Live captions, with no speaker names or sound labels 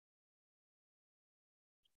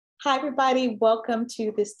Hi, everybody. Welcome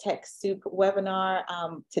to this TechSoup webinar.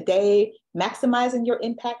 Today, maximizing your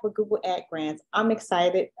impact with Google Ad Grants. I'm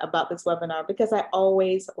excited about this webinar because I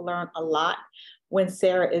always learn a lot when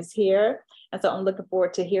Sarah is here. And so I'm looking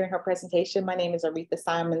forward to hearing her presentation. My name is Aretha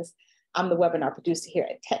Symeons. I'm the webinar producer here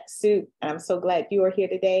at TechSoup, and I'm so glad you are here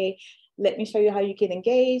today. Let me show you how you can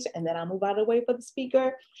engage, and then I'll move out of the way for the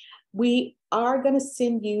speaker. We are going to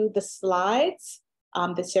send you the slides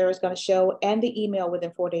that Sarah's going to show and the email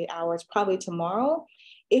within 48 hours, probably tomorrow.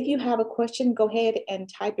 If you have a question, go ahead and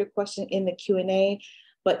type your question in the Q&A.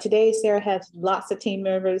 But today, Sarah has lots of team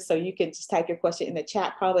members, so you can just type your question in the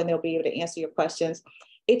chat probably, and they'll be able to answer your questions.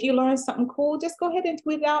 If you learned something cool, just go ahead and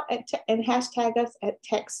tweet it out and hashtag us at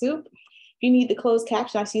TechSoup. If you need the closed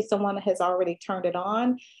caption, I see someone has already turned it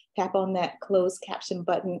on. Tap on that closed caption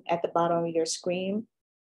button at the bottom of your screen.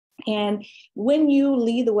 And when you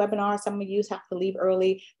leave the webinar, some of you have to leave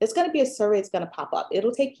early, there's going to be a survey that's going to pop up.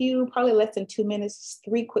 It'll take you probably less than 2 minutes,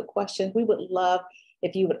 3 quick questions. We would love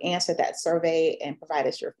if you would answer that survey and provide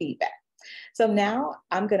us your feedback. So now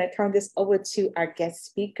I'm going to turn this over to our guest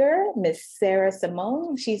speaker, Ms. Sarah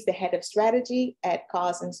Symeons. She's the head of strategy at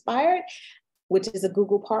Cause Inspired, which is a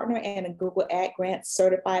Google partner and a Google Ad Grant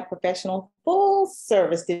certified professional full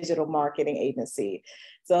service digital marketing agency.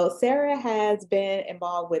 So Sarah has been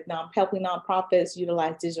involved with helping nonprofits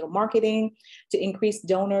utilize digital marketing to increase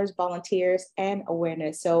donors, volunteers, and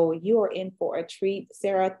awareness. So you are in for a treat.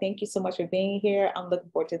 Sarah, thank you so much for being here. I'm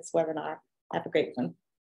looking forward to this webinar. Have a great one.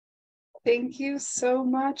 Thank you so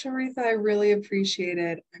much, Aretha. I really appreciate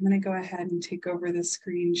it. I'm going to go ahead and take over the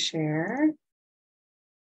screen share.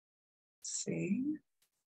 Let's see.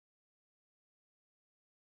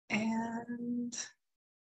 And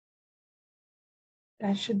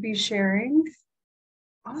that should be sharing.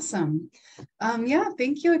 Awesome. Yeah,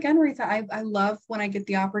 thank you again, Aretha. I love when I get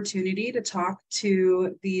the opportunity to talk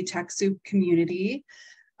to the TechSoup community.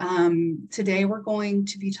 Today, we're going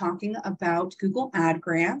to be talking about Google Ad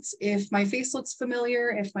Grants. If my face looks familiar,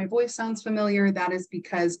 if my voice sounds familiar, that is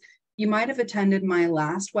because you might have attended my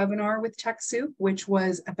last webinar with TechSoup, which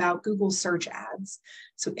was about Google search ads.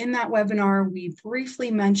 So in that webinar, we briefly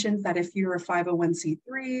mentioned that if you're a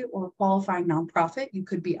 501c3 or qualifying nonprofit, you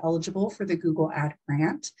could be eligible for the Google Ad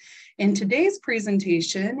Grant. And today's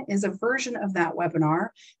presentation is a version of that webinar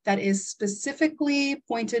that is specifically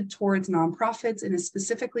pointed towards nonprofits and is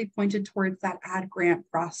specifically pointed towards that ad grant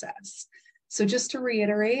process. So just to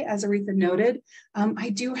reiterate, as Aretha noted, I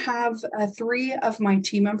do have 3 of my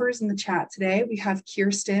team members in the chat today. We have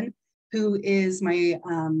Kirsten, who is my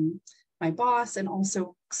boss and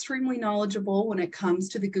also extremely knowledgeable when it comes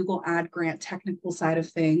to the Google Ad Grant technical side of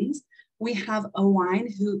things. We have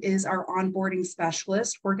Owain, who is our onboarding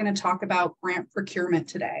specialist. We're going to talk about grant procurement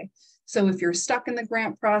today. So if you're stuck in the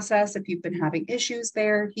grant process, if you've been having issues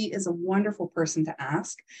there, he is a wonderful person to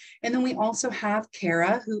ask. And then we also have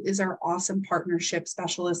Kara, who is our awesome partnership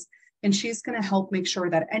specialist, and she's going to help make sure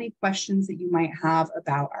that any questions that you might have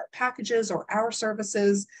about our packages or our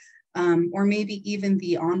services, or maybe even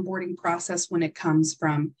the onboarding process when it comes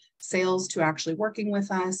from sales to actually working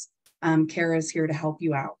with us, Kara is here to help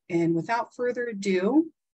you out. And without further ado,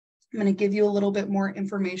 I'm going to give you a little bit more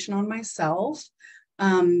information on myself.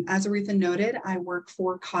 As Aretha noted, I work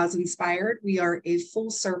for Cause Inspired. We are a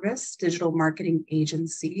full-service digital marketing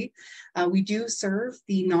agency. We do serve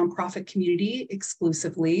the nonprofit community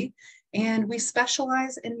exclusively, and we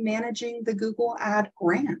specialize in managing the Google Ad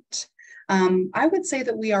Grant. I would say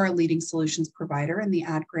that we are a leading solutions provider in the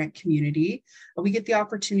ad grant community. We get the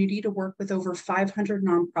opportunity to work with over 500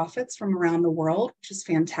 nonprofits from around the world, which is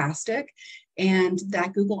fantastic. And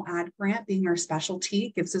that Google Ad Grant being our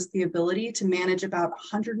specialty gives us the ability to manage about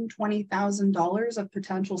 $120,000 of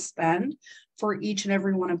potential spend for each and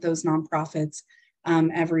every one of those nonprofits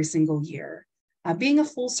every single year. Being a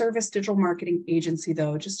full service digital marketing agency,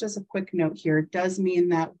 though, just as a quick note here, does mean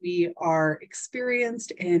that we are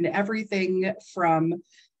experienced in everything from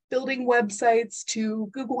building websites to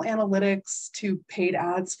Google Analytics to paid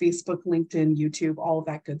ads, Facebook, LinkedIn, YouTube, all of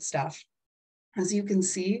that good stuff. As you can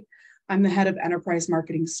see, I'm the head of enterprise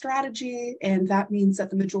marketing strategy, and that means that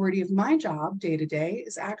the majority of my job day to day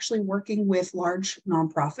is actually working with large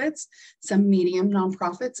nonprofits, some medium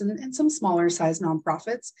nonprofits, and some smaller size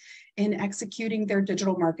nonprofits in executing their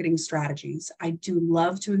digital marketing strategies. I do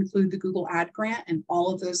love to include the Google Ad Grant in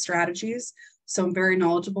all of those strategies, so I'm very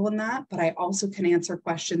knowledgeable in that, but I also can answer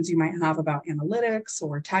questions you might have about analytics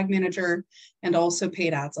or tag manager, and also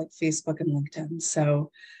paid ads like Facebook and LinkedIn.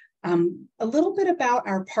 So A little bit about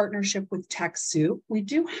our partnership with TechSoup. We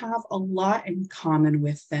do have a lot in common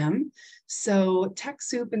with them. So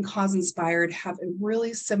TechSoup and Cause Inspired have a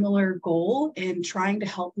really similar goal in trying to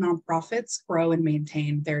help nonprofits grow and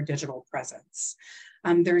maintain their digital presence.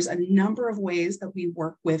 There's a number of ways that we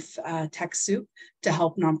work with TechSoup to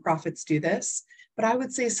help nonprofits do this. But I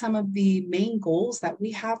would say some of the main goals that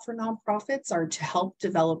we have for nonprofits are to help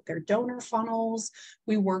develop their donor funnels.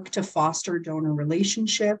 We work to foster donor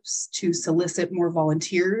relationships, to solicit more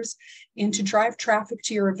volunteers, and to drive traffic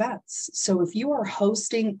to your events. So if you are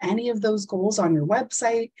hosting any of those goals on your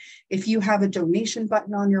website, if you have a donation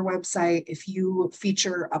button on your website, if you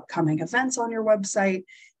feature upcoming events on your website,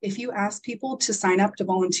 if you ask people to sign up to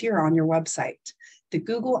volunteer on your website, the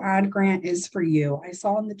Google Ad Grant is for you. I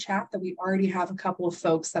saw in the chat that we already have a couple of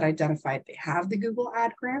folks that identified they have the Google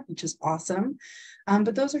Ad Grant, which is awesome.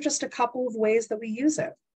 But those are just a couple of ways that we use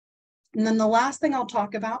it. And then the last thing I'll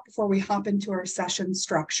talk about before we hop into our session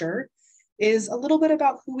structure is a little bit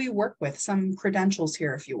about who we work with, some credentials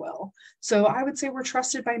here, if you will. So I would say we're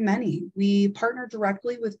trusted by many. We partner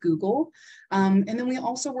directly with Google, and then we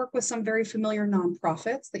also work with some very familiar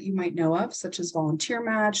nonprofits that you might know of, such as Volunteer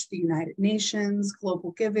Match, the United Nations,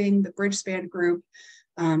 Global Giving, the Bridgespan Group,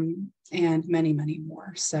 and many, many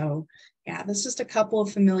more. So yeah, that's just a couple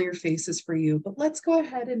of familiar faces for you, but let's go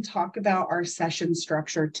ahead and talk about our session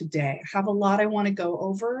structure today. I have a lot I want to go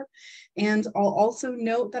over, and I'll also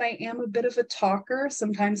note that I am a bit of a talker.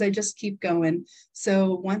 Sometimes I just keep going.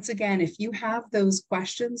 So once again, if you have those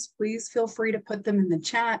questions, please feel free to put them in the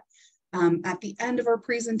chat. At the end of our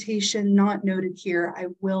presentation, not noted here, I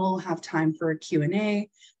will have time for a Q&A.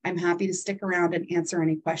 I'm happy to stick around and answer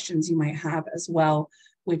any questions you might have as well,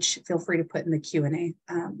 which feel free to put in the Q&A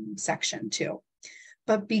section too.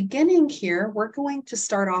 But beginning here, we're going to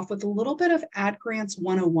start off with a little bit of Ad Grants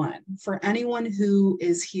 101 for anyone who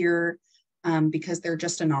is here because they're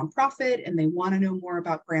just a nonprofit and they want to know more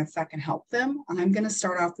about grants that can help them. I'm going to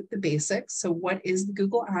start off with the basics. So what is the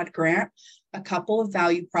Google Ad Grant? A couple of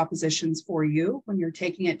value propositions for you when you're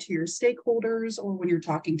taking it to your stakeholders or when you're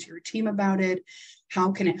talking to your team about it.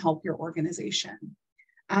 How can it help your organization?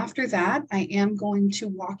 After that, I am going to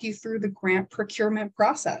walk you through the grant procurement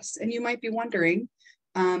process. And you might be wondering,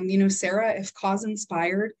 Sarah, if Cause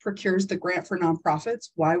Inspired procures the grant for nonprofits,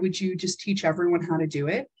 why would you just teach everyone how to do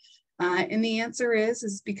it? And the answer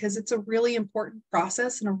is because it's a really important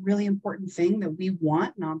process and a really important thing that we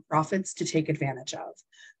want nonprofits to take advantage of.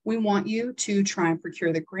 We want you to try and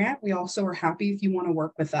procure the grant. We also are happy if you want to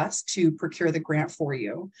work with us to procure the grant for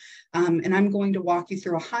you. And I'm going to walk you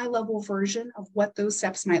through a high-level version of what those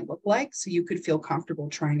steps might look like so you could feel comfortable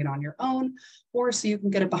trying it on your own, or so you can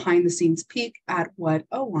get a behind-the-scenes peek at what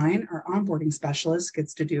Oline, our onboarding specialist,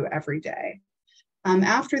 gets to do every day.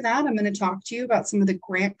 After that, I'm going to talk to you about some of the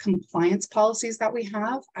grant compliance policies that we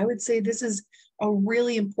have. I would say this is a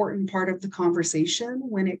really important part of the conversation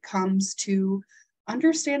when it comes to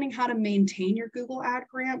understanding how to maintain your Google Ad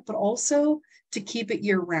Grant, but also to keep it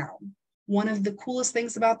year-round. One of the coolest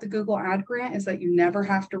things about the Google Ad Grant is that you never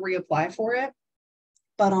have to reapply for it.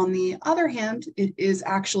 But on the other hand, it is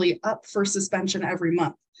actually up for suspension every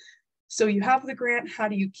month. So you have the grant, how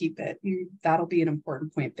do you keep it? That'll be an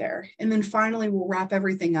important point there. And then finally, we'll wrap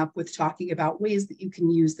everything up with talking about ways that you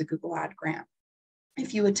can use the Google Ad Grant.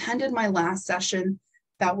 If you attended my last session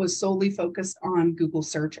that was solely focused on Google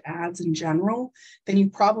search ads in general, then you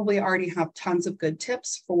probably already have tons of good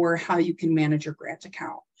tips for how you can manage your grant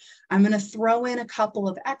account. I'm going to throw in a couple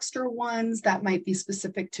of extra ones that might be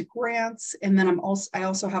specific to grants. And then I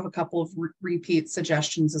also have a couple of repeat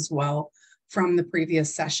suggestions as well from the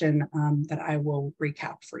previous session that I will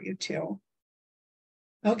recap for you too.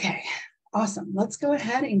 Okay, awesome. Let's go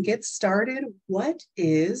ahead and get started. What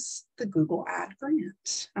is the Google Ad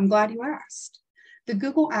Grant? I'm glad you asked. The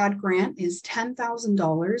Google Ad Grant is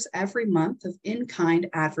 $10,000 every month of in-kind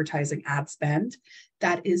advertising ad spend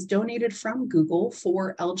that is donated from Google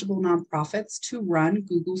for eligible nonprofits to run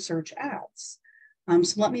Google search ads.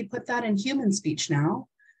 So let me put that in human speech now.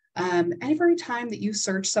 Every time that you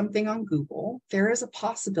search something on Google, there is a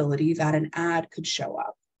possibility that an ad could show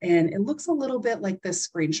up. And it looks a little bit like this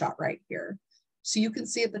screenshot right here. So you can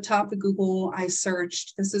see at the top of Google, I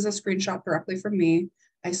searched, this is a screenshot directly from me.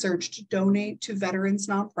 I searched donate to veterans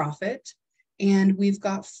nonprofit, and we've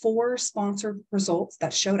got 4 sponsored results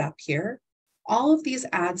that showed up here. All of these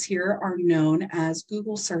ads here are known as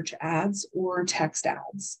Google search ads or text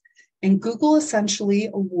ads. And Google essentially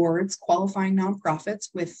awards qualifying nonprofits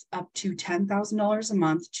with up to $10,000 a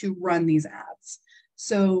month to run these ads.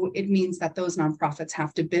 So it means that those nonprofits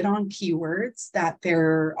have to bid on keywords that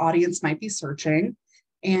their audience might be searching.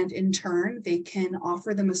 And in turn, they can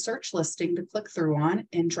offer them a search listing to click through on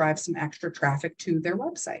and drive some extra traffic to their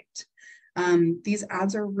website. These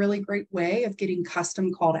ads are a really great way of getting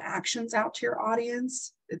custom call to actions out to your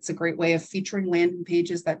audience. It's a great way of featuring landing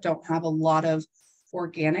pages that don't have a lot of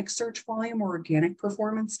organic search volume or organic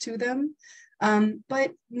performance to them.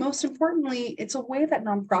 But most importantly, it's a way that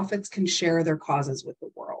nonprofits can share their causes with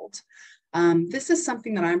the world. This is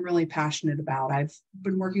something that I'm really passionate about. I've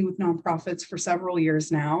been working with nonprofits for several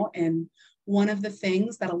years now, and one of the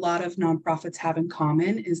things that a lot of nonprofits have in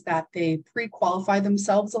common is that they pre-qualify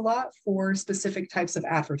themselves a lot for specific types of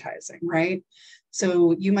advertising, right?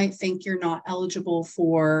 So you might think you're not eligible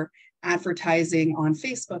for advertising on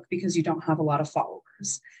Facebook because you don't have a lot of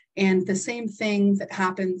followers. And the same thing that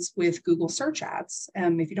happens with Google search ads.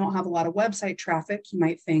 If you don't have a lot of website traffic, you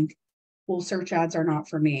might think, well, search ads are not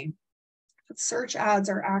for me. But search ads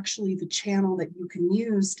are actually the channel that you can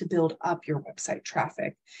use to build up your website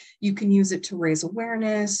traffic. You can use it to raise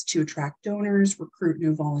awareness, to attract donors, recruit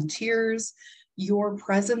new volunteers. Your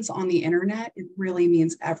presence on the internet, it really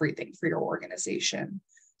means everything for your organization.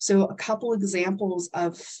 So a couple examples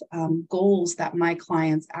of goals that my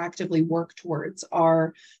clients actively work towards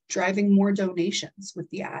are driving more donations with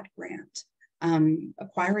the ad grant,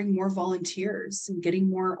 acquiring more volunteers and getting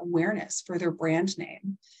more awareness for their brand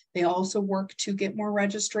name. They also work to get more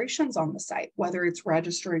registrations on the site, whether it's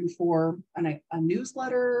registering for a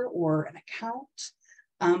newsletter or an account,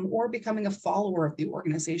 or becoming a follower of the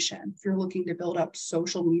organization. If you're looking to build up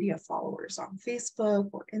social media followers on Facebook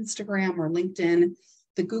or Instagram or LinkedIn,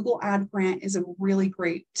 the Google Ad Grant is a really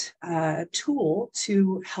great tool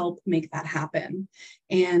to help make that happen.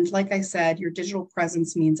 And like I said, your digital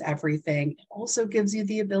presence means everything. It also gives you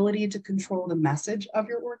the ability to control the message of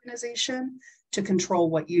your organization, to control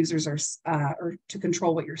what users are, or to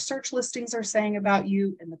control what your search listings are saying about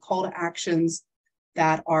you, and the call to actions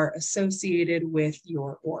that are associated with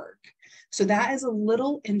your org. So that is a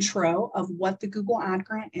little intro of what the Google Ad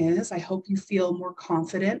Grant is. I hope you feel more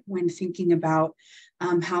confident when thinking about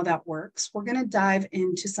how that works. We're going to dive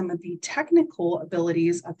into some of the technical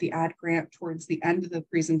abilities of the Ad Grant towards the end of the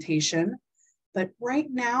presentation. But right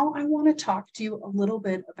now, I want to talk to you a little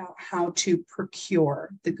bit about how to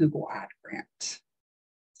procure the Google Ad Grant.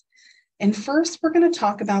 And first, we're going to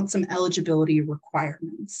talk about some eligibility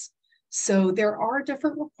requirements. So there are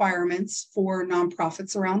different requirements for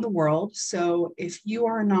nonprofits around the world. So if you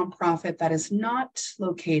are a nonprofit that is not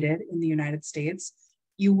located in the United States,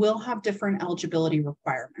 you will have different eligibility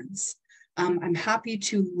requirements. I'm happy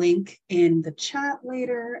to link in the chat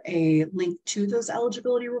later a link to those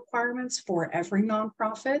eligibility requirements for every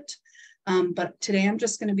nonprofit. But today I'm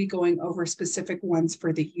just going to be going over specific ones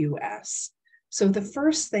for the US. So the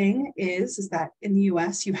first thing is that in the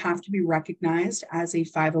US, you have to be recognized as a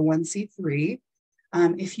 501c3.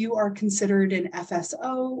 If you are considered an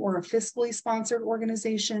FSO or a fiscally sponsored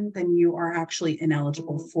organization, then you are actually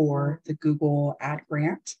ineligible for the Google Ad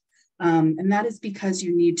Grant. And that is because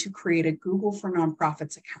you need to create a Google for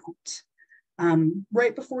Nonprofits account.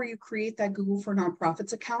 Right before you create that Google for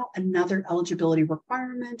Nonprofits account, another eligibility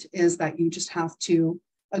requirement is that you just have to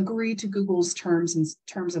agree to Google's terms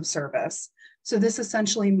of service. So this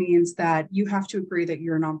essentially means that you have to agree that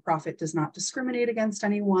your nonprofit does not discriminate against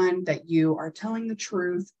anyone, that you are telling the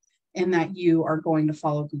truth, and that you are going to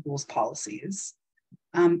follow Google's policies.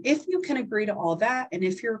 If you can agree to all that, and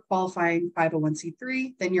if you're a qualifying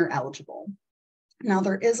 501c3, then you're eligible. Now,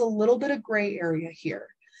 there is a little bit of gray area here.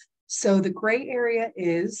 So the gray area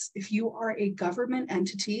is if you are a government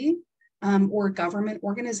entity or a government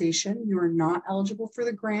organization, you are not eligible for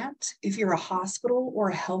the grant. If you're a hospital or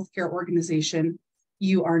a healthcare organization,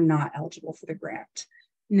 you are not eligible for the grant.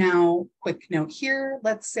 Now, quick note here,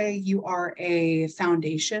 let's say you are a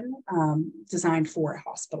foundation designed for a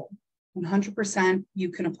hospital. 100% you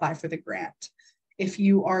can apply for the grant. If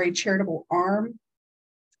you are a charitable arm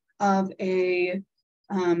of a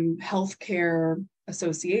healthcare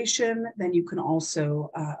association, then you can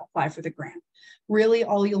also apply for the grant. Really,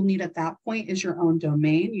 all you'll need at that point is your own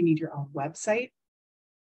domain. You need your own website,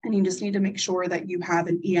 and you just need to make sure that you have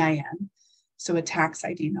an EIN, so a tax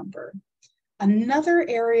ID number. Another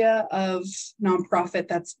area of nonprofit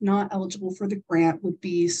that's not eligible for the grant would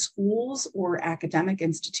be schools or academic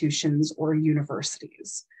institutions or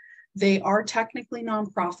universities. They are technically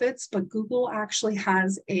nonprofits, but Google actually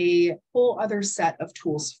has a whole other set of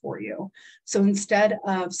tools for you. So instead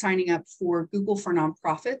of signing up for Google for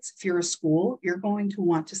Nonprofits, if you're a school, you're going to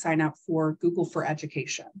want to sign up for Google for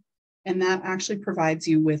Education. And that actually provides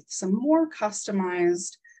you with some more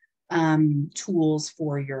customized tools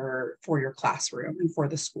for your classroom and for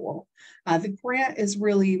the school. The grant is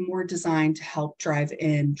really more designed to help drive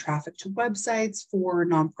in traffic to websites for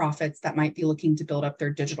nonprofits that might be looking to build up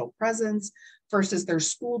their digital presence versus their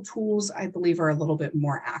school tools, I believe, are a little bit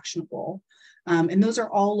more actionable. And those are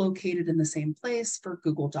all located in the same place for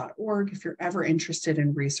google.org if you're ever interested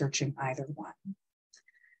in researching either one.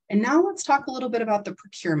 And now let's talk a little bit about the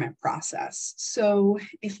procurement process. So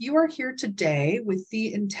if you are here today with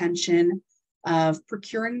the intention of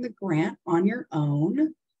procuring the grant on your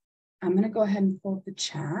own, I'm going to go ahead and pull up the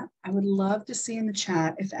chat. I would love to see in the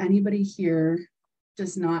chat if anybody here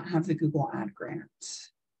does not have the Google Ad Grant.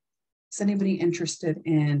 Is anybody interested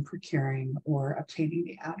in procuring or obtaining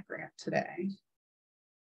the ad grant today?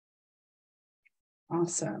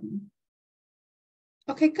 Awesome.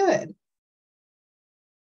 Okay, good.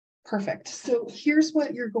 Perfect. So here's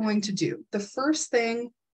what you're going to do. The first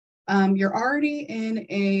thing, you're already in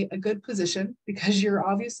a good position because you're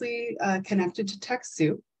obviously connected to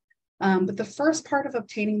TechSoup. But the first part of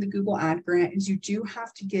obtaining the Google Ad Grant is you do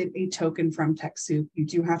have to get a token from TechSoup. You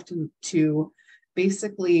do have to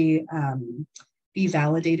basically be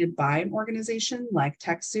validated by an organization like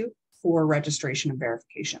TechSoup for registration and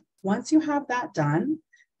verification. Once you have that done,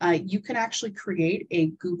 you can actually create a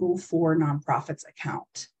Google for Nonprofits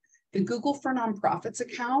account. The Google for Nonprofits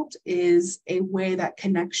account is a way that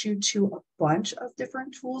connects you to a bunch of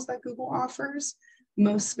different tools that Google offers,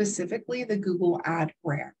 most specifically the Google Ad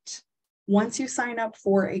Grant. Once you sign up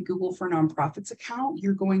for a Google for Nonprofits account,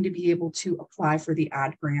 you're going to be able to apply for the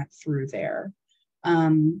ad grant through there.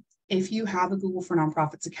 If you have a Google for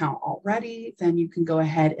Nonprofits account already, then you can go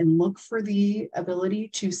ahead and look for the ability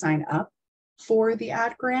to sign up for the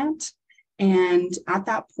ad grant. And at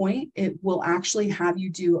that point, it will actually have you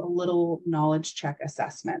do a little knowledge check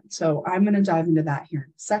assessment. So I'm going to dive into that here in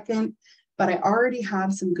a second, but I already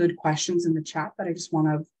have some good questions in the chat that I just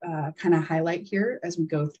want to kind of highlight here as we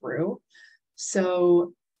go through.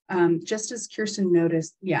 So just as Kirsten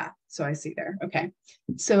noticed, yeah, so I see there. Okay.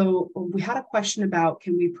 So we had a question about,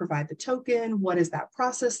 can we provide the token? What is that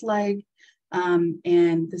process like?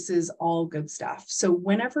 And this is all good stuff. So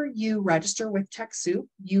whenever you register with TechSoup,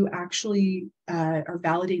 you actually are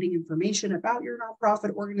validating information about your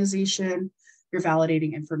nonprofit organization. You're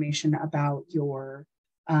validating information about your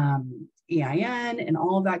EIN and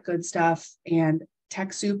all of that good stuff. And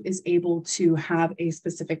TechSoup is able to have a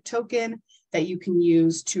specific token that you can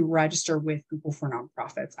use to register with Google for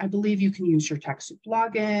Nonprofits. I believe you can use your TechSoup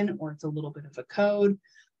login, or it's a little bit of a code.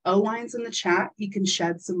 Owine's in the chat. He can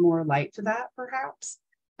shed some more light to that perhaps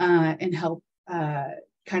and help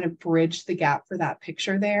kind of bridge the gap for that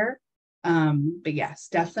picture there. But yes,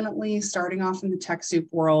 definitely starting off in the TechSoup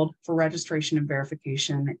world for registration and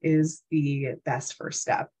verification is the best first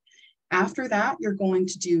step. After that, you're going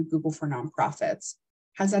to do Google for Nonprofits.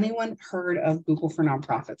 Has anyone heard of Google for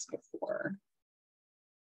Nonprofits before?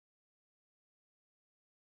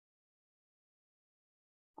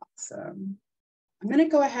 Awesome. I'm going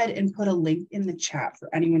to go ahead and put a link in the chat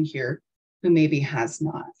for anyone here who maybe has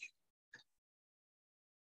not.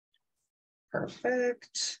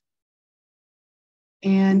 Perfect.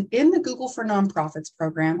 And in the Google for Nonprofits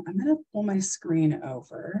program, I'm going to pull my screen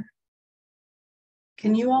over.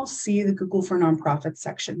 Can you all see the Google for Nonprofits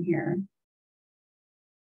section here?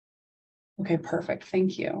 Okay, perfect.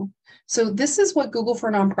 Thank you. So this is what Google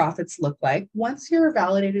for Nonprofits look like. Once you're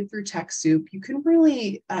validated through TechSoup, you can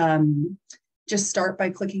really just start by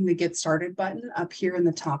clicking the Get Started button up here in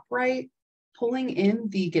the top right. Pulling in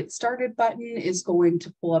the Get Started button is going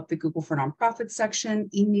to pull up the Google for Nonprofits section.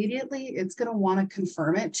 Immediately, it's going to want to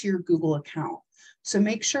confirm it to your Google account. So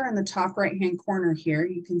make sure in the top right-hand corner here,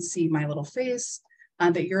 you can see my little face,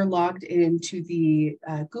 that you're logged into the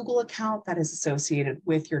Google account that is associated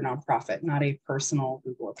with your nonprofit, not a personal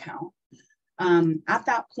Google account. At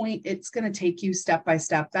that point, it's going to take you step by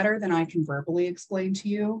step, better than I can verbally explain to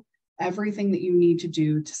you, everything that you need to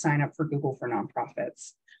do to sign up for Google for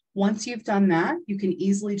Nonprofits. Once you've done that, you can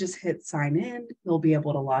easily just hit sign in. You'll be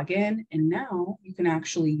able to log in, and now you can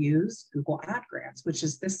actually use Google Ad Grants, which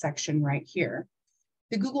is this section right here.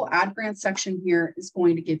 The Google Ad Grant section here is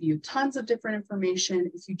going to give you tons of different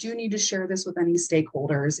information. If you do need to share this with any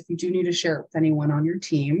stakeholders, if you do need to share it with anyone on your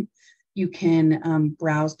team, you can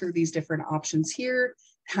browse through these different options here.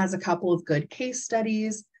 It has a couple of good case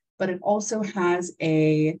studies, but it also has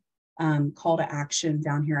a call to action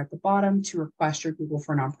down here at the bottom to request your Google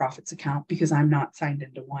for Nonprofits account because I'm not signed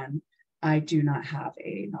into one. I do not have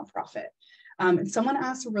a nonprofit. And someone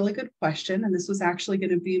asked a really good question, and this was actually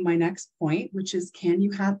going to be my next point, which is, can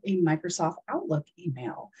you have a Microsoft Outlook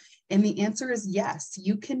email? And the answer is yes.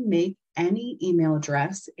 You can make any email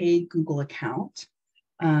address a Google account.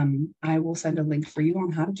 I will send a link for you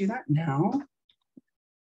on how to do that now.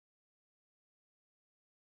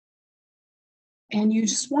 And you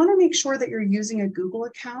just want to make sure that you're using a Google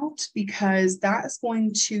account, because that is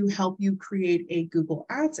going to help you create a Google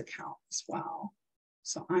Ads account as well.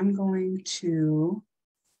 So I'm going to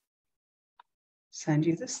send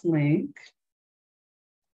you this link.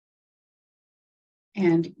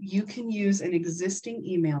 And you can use an existing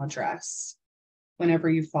email address whenever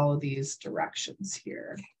you follow these directions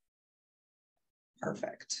here.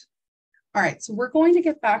 Perfect. All right, so we're going to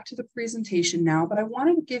get back to the presentation now, but I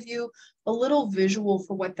wanted to give you a little visual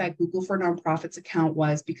for what that Google for Nonprofits account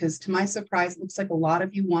was, because to my surprise, it looks like a lot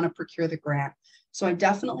of you want to procure the grant. So I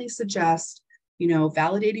definitely suggest,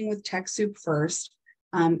 validating with TechSoup first,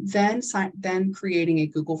 then creating a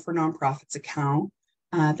Google for Nonprofits account.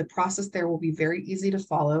 The process there will be very easy to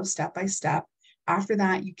follow step by step. After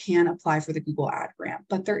that, you can apply for the Google Ad Grant.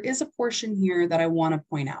 But there is a portion here that I want to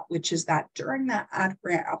point out, which is that during that Ad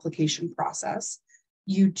Grant application process,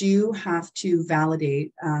 you do have to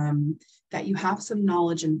validate that you have some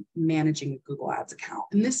knowledge in managing a Google Ads account.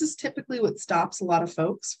 And this is typically what stops a lot of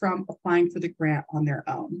folks from applying for the grant on their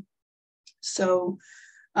own. So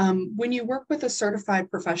when you work with a certified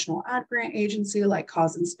professional ad grant agency like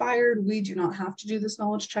Cause Inspired, we do not have to do this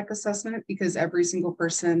knowledge check assessment, because every single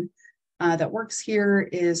person that works here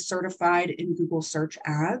is certified in Google search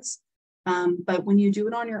ads. But when you do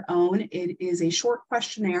it on your own, it is a short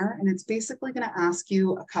questionnaire, and it's basically going to ask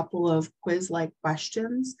you a couple of quiz-like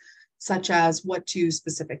questions, such as what do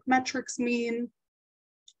specific metrics mean?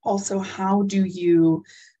 Also, how do you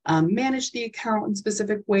manage the account in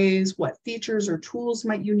specific ways? What features or tools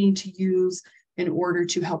might you need to use in order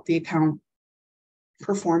to help the account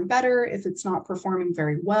perform better if it's not performing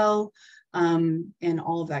very well? And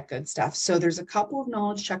all of that good stuff. So there's a couple of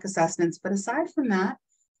knowledge check assessments, but aside from that,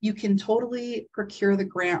 you can totally procure the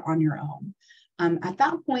grant on your own. At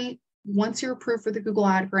that point, once you're approved for the Google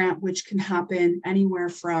Ad Grant, which can happen anywhere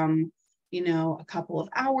from a couple of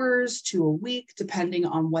hours to a week, depending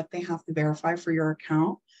on what they have to verify for your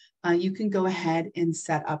account, you can go ahead and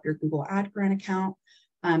set up your Google Ad Grant account.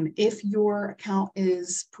 If your account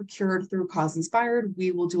is procured through Cause Inspired,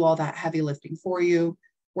 we will do all that heavy lifting for you.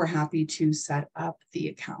 We're happy to set up the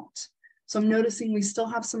account. So I'm noticing we still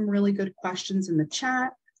have some really good questions in the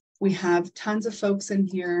chat. We have tons of folks in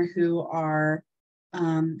here who are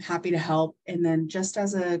happy to help. And then just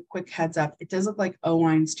as a quick heads up, it does look like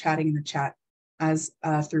Owine's chatting in the chat as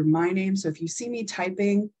through my name. So if you see me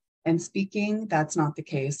typing and speaking, that's not the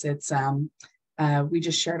case. It's we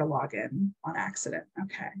just shared a login on accident.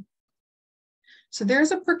 Okay. So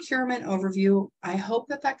there's a procurement overview. I hope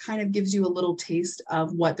that kind of gives you a little taste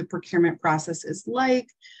of what the procurement process is like.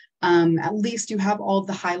 At least you have all of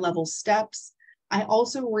the high level steps. I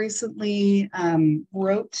also recently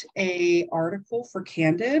wrote an article for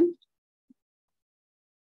Candid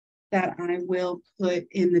that I will put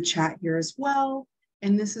in the chat here as well.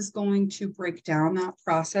 And this is going to break down that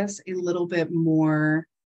process a little bit more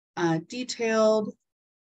detailed.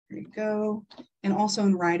 There you go. And also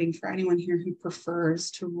in writing for anyone here who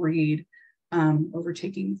prefers to read over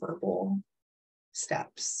taking verbal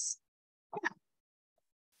steps. Yeah.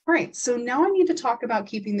 All right, so now I need to talk about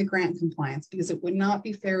keeping the grant compliance, because it would not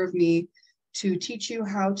be fair of me to teach you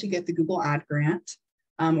how to get the Google Ad Grant,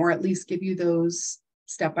 or at least give you those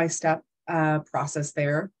step-by-step process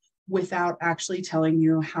there without actually telling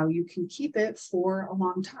you how you can keep it for a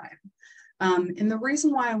long time. And the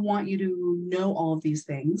reason why I want you to know all of these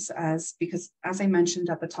things because as I mentioned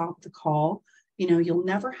at the top of the call, you'll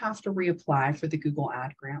never have to reapply for the Google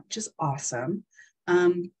Ad Grant, which is awesome.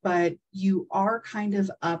 But you are kind of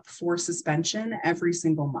up for suspension every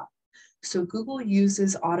single month. So Google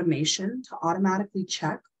uses automation to automatically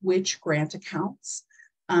check which grant accounts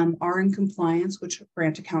are in compliance, which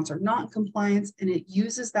grant accounts are not in compliance, and it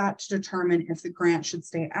uses that to determine if the grant should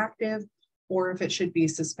stay active or if it should be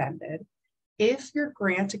suspended. If your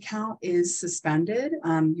grant account is suspended,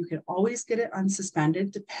 you can always get it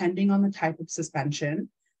unsuspended depending on the type of suspension,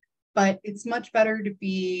 but it's much better to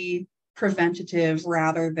be preventative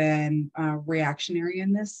rather than reactionary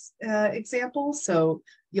in this example. So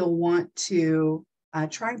you'll want to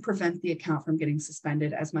try and prevent the account from getting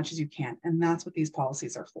suspended as much as you can. And that's what these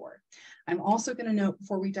policies are for. I'm also going to note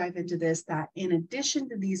before we dive into this that in addition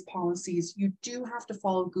to these policies, you do have to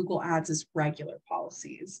follow Google Ads' regular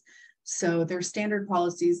policies. So there's standard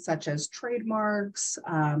policies such as trademarks,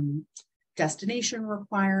 destination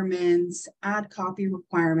requirements, ad copy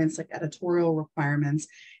requirements, like editorial requirements,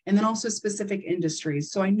 and then also specific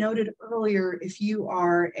industries. So I noted earlier, if you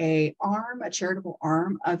are a charitable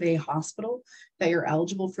arm of a hospital, that you're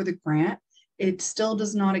eligible for the grant. It still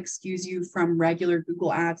does not excuse you from regular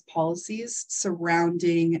Google Ads policies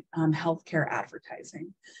surrounding healthcare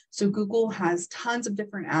advertising. So Google has tons of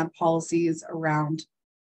different ad policies around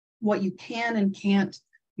what you can and can't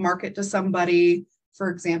market to somebody. For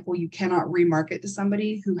example, you cannot remarket to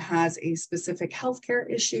somebody who has a specific healthcare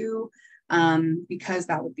issue because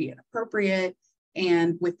that would be inappropriate.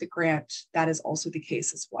 And with the grant, that is also the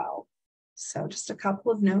case as well. So just a couple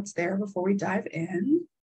of notes there before we dive in.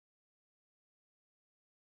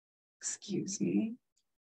 Excuse me.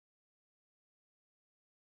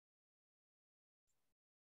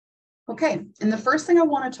 Okay, and the first thing I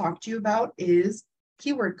want to talk to you about is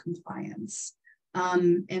keyword compliance.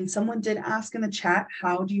 And someone did ask in the chat,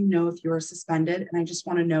 how do you know if you're suspended? And I just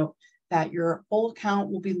want to note that your whole account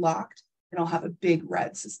will be locked and I'll have a big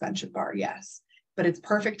red suspension bar, yes. But it's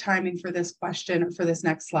perfect timing for this question or for this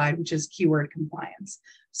next slide, which is keyword compliance.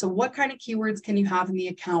 So what kind of keywords can you have in the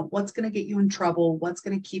account? What's going to get you in trouble? What's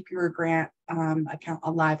going to keep your grant account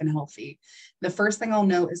alive and healthy? The first thing I'll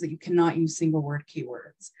note is that you cannot use single word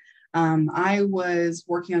keywords. I was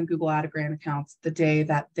working on Google Ad Grant accounts the day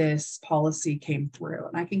that this policy came through,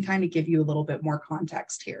 and I can kind of give you a little bit more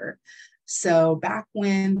context here. So back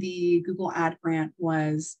when the Google Ad Grant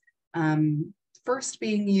was first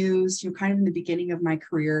being used, kind of in the beginning of my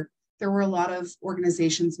career, there were a lot of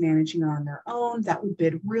organizations managing it on their own that would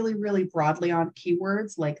bid really, really broadly on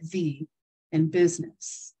keywords like the and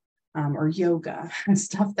business or yoga and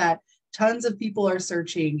stuff that tons of people are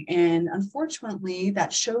searching. And unfortunately,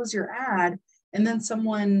 that shows your ad, and then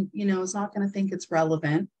someone, is not going to think it's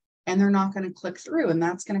relevant and they're not going to click through, and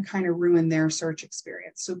that's going to kind of ruin their search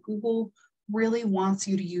experience. So Google really wants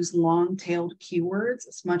you to use long-tailed keywords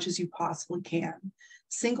as much as you possibly can.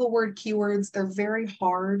 Single word keywords, they're very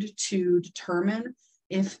hard to determine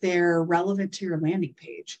if they're relevant to your landing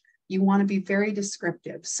page. You want to be very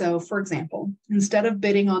descriptive. So for example, instead of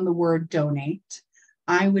bidding on the word donate,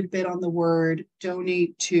 I would bid on the word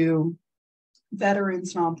donate to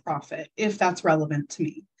veterans nonprofit, if that's relevant to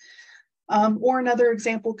me. Or another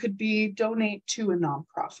example could be donate to a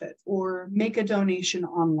nonprofit or make a donation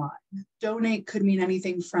online. Donate could mean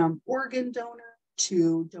anything from organ donor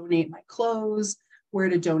to donate my clothes, where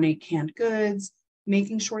to donate canned goods.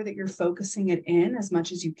 Making sure that you're focusing it in as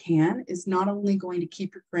much as you can is not only going to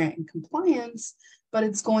keep your grant in compliance, but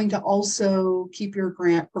it's going to also keep your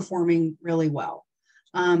grant performing really well.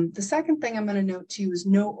 The second thing I'm going to note to you is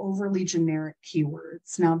no overly generic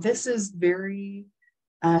keywords. Now, this is very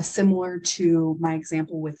similar to my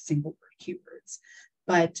example with single word keywords,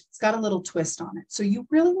 but it's got a little twist on it. So you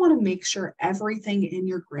really want to make sure everything in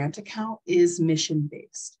your grant account is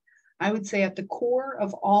mission-based. I would say at the core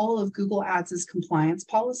of all of Google Ads' compliance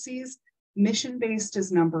policies, mission-based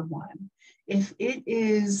is number one. If it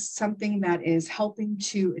is something that is helping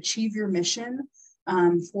to achieve your mission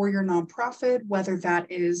for your nonprofit, whether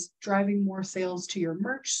that is driving more sales to your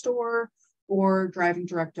merch store, or driving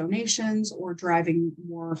direct donations, or driving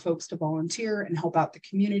more folks to volunteer and help out the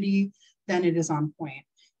community, then it is on point.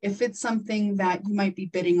 If it's something that you might be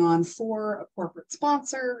bidding on for a corporate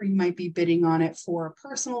sponsor, or you might be bidding on it for a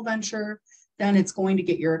personal venture, then it's going to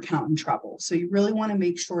get your account in trouble. So you really want to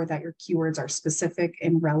make sure that your keywords are specific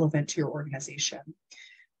and relevant to your organization.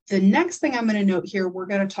 The next thing I'm going to note here, we're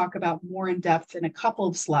going to talk about more in depth in a couple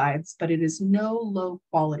of slides, but it is no low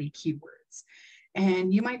quality keywords.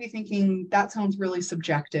 And you might be thinking, that sounds really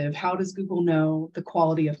subjective. How does Google know the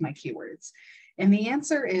quality of my keywords? And the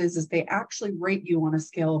answer is they actually rate you on a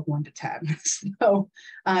scale of 1 to 10. So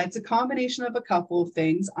it's a combination of a couple of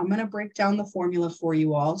things. I'm going to break down the formula for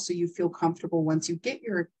you all so you feel comfortable once you get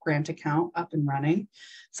your grant account up and running.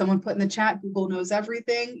 Someone put in the chat, Google knows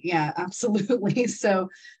everything. Yeah, absolutely. So,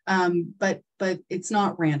 but it's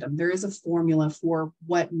not random. There is a formula for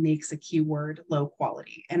what makes a keyword low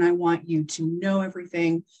quality. And I want you to know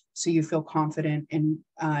everything so you feel confident in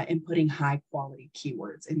putting high quality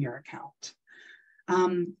keywords in your account.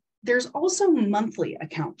 There's also monthly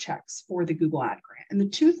account checks for the Google Ad Grant. And the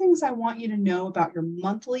two things I want you to know about your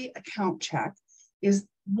monthly account check is,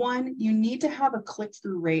 one, you need to have a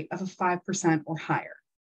click-through rate of a 5% or higher.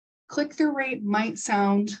 Click-through rate might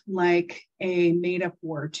sound like a made-up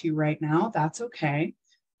word to you right now. That's okay.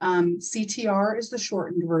 CTR is the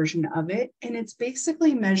shortened version of it, and it's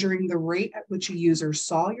basically measuring the rate at which a user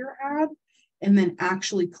saw your ad and then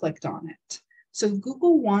actually clicked on it. So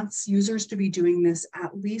Google wants users to be doing this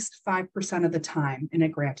at least 5% of the time in a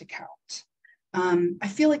grant account. I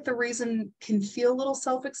feel like the reason can feel a little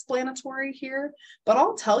self-explanatory here, but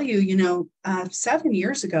I'll tell you, 7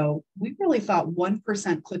 years ago, we really thought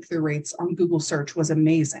 1% click-through rates on Google search was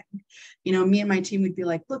amazing. Me and my team would be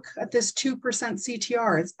like, look at this 2%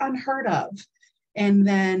 CTR, it's unheard of. And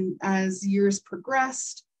then as years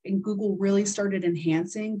progressed and Google really started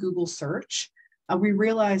enhancing Google search, we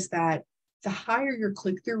realized that the higher your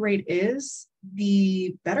click-through rate is,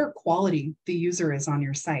 the better quality the user is on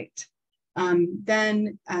your site.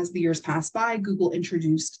 Then as the years passed by, Google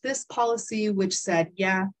introduced this policy, which said,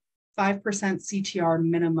 5% CTR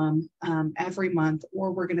minimum every month,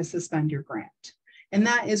 or we're going to suspend your grant. And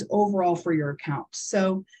that is overall for your account.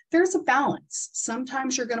 So there's a balance.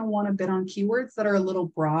 Sometimes you're going to want to bid on keywords that are a little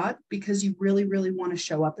broad because you really, really want to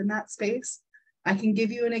show up in that space. I can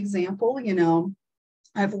give you an example.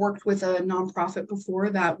 I've worked with a nonprofit before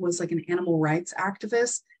that was like an animal rights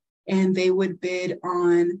activist, and they would bid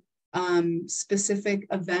on specific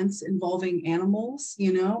events involving animals,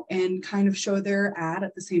 and kind of show their ad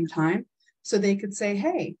at the same time. So they could say,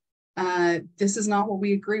 hey, this is not what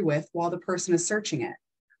we agree with while the person is searching it.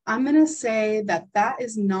 I'm going to say that that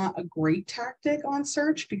is not a great tactic on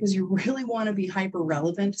search because you really want to be hyper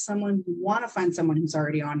relevant to someone. You want to find someone who's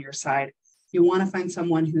already on your side. You want to find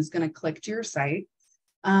someone who's going to click to your site.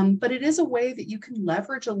 But it is a way that you can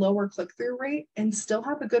leverage a lower click-through rate and still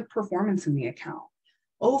have a good performance in the account.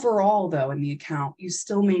 Overall, though, in the account, you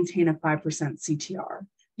still maintain a 5% CTR.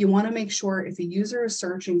 You want to make sure if a user is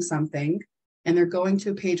searching something and they're going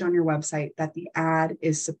to a page on your website that the ad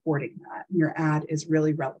is supporting that. And your ad is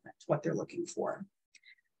really relevant to what they're looking for.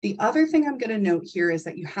 The other thing I'm going to note here is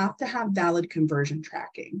that you have to have valid conversion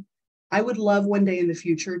tracking. I would love one day in the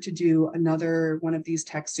future to do another one of these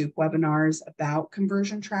TechSoup webinars about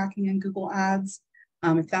conversion tracking in Google Ads.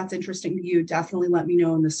 If that's interesting to you, definitely let me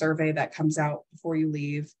know in the survey that comes out before you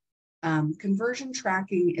leave. Conversion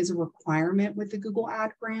tracking is a requirement with the Google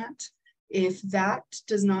Ad Grant. If that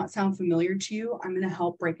does not sound familiar to you, I'm going to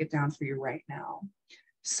help break it down for you right now.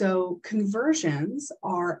 So conversions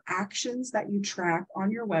are actions that you track on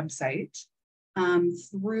your website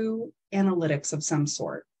through analytics of some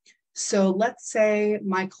sort. So let's say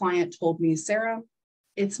my client told me, Sarah,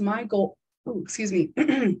 it's my goal,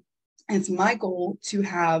 it's my goal to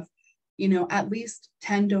have, at least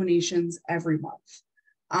 10 donations every month.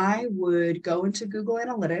 I would go into Google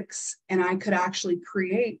Analytics and I could actually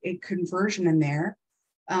create a conversion in there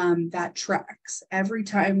that tracks every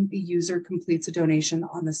time the user completes a donation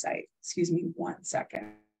on the site. Excuse me 1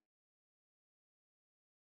 second.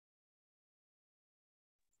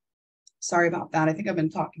 Sorry about that. I think I've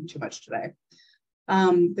been talking too much today.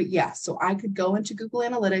 But yeah, so I could go into Google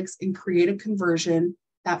Analytics and create a conversion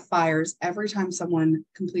that fires every time someone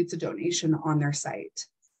completes a donation on their site.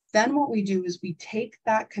 Then what we do is we take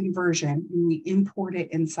that conversion and we import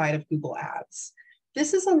it inside of Google Ads.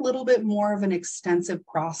 This is a little bit more of an extensive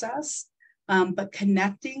process, but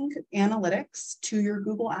connecting analytics to your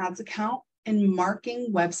Google Ads account and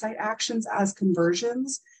marking website actions as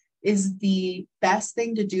conversions is the best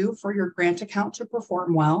thing to do for your grant account to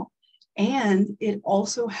perform well. And it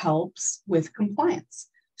also helps with compliance.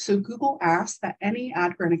 So Google asks that any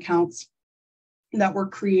ad grant accounts that were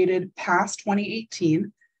created past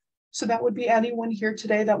 2018, so that would be anyone here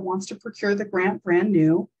today that wants to procure the grant brand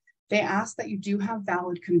new, they ask that you do have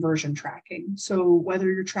valid conversion tracking. So whether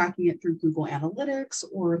you're tracking it through Google Analytics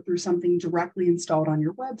or through something directly installed on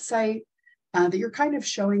your website, that you're kind of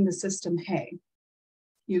showing the system, hey,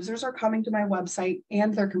 users are coming to my website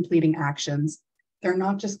and they're completing actions. They're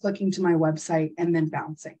not just clicking to my website and then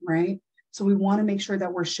bouncing, right? So we want to make sure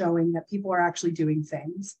that we're showing that people are actually doing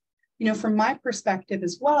things. From my perspective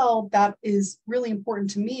as well, that is really important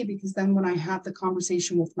to me because then when I have the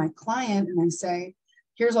conversation with my client and I say,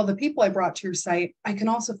 here's all the people I brought to your site, I can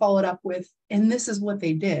also follow it up with, and this is what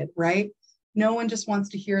they did, right? No one just wants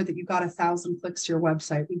to hear that you got 1,000 clicks to your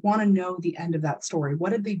website. We want to know the end of that story.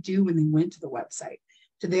 What did they do when they went to the website?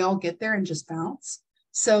 Did they all get there and just bounce?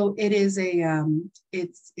 So it is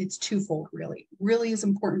it's twofold, really. Really is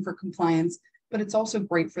important for compliance, but it's also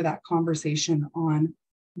great for that conversation on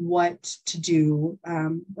what to do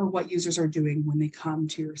or what users are doing when they come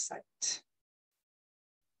to your site.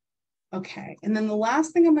 Okay, and then the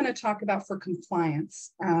last thing I'm going to talk about for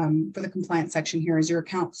compliance, for the compliance section here is your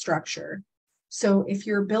account structure. So if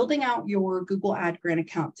you're building out your Google Ad Grant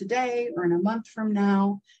account today or in a month from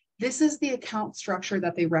now, this is the account structure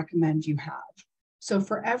that they recommend you have. So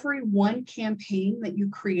for every one campaign that you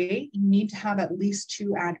create, you need to have at least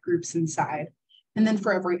 2 ad groups inside. And then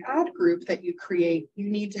for every ad group that you create, you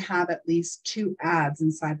need to have at least 2 ads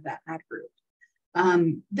inside of that ad group.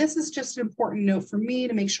 This is just an important note for me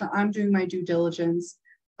to make sure I'm doing my due diligence.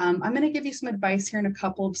 I'm going to give you some advice here in a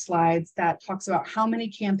couple of slides that talks about how many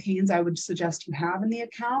campaigns I would suggest you have in the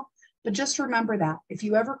account. But just remember that if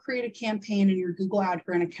you ever create a campaign in your Google Ad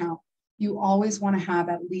Grant account, you always want to have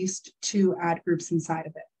at least 2 ad groups inside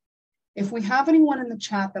of it. If we have anyone in the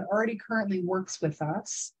chat that already currently works with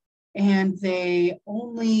us and they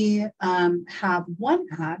only have 1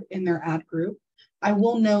 ad in their ad group, I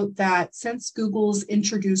will note that since Google's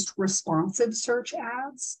introduced responsive search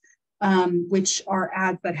ads, which are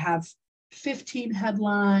ads that have 15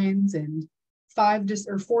 headlines and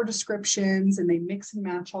 4 descriptions, and they mix and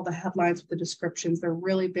match all the headlines with the descriptions. They're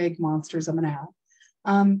really big monsters of an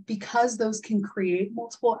ad. Because those can create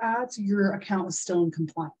multiple ads, your account is still in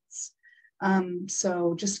compliance.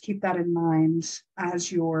 So just keep that in mind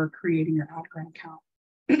as you're creating your ad grant account.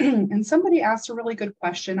 And somebody asked a really good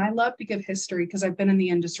question. I love to give history because I've been in the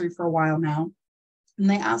industry for a while now. And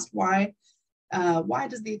they asked why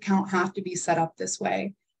does the account have to be set up this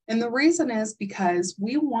way? And the reason is because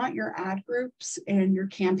we want your ad groups and your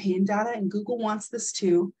campaign data, and Google wants this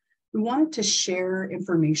too. We want it to share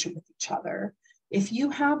information with each other. If you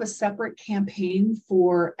have a separate campaign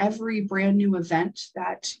for every brand new event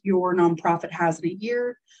that your nonprofit has in a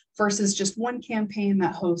year versus just one campaign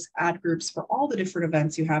that hosts ad groups for all the different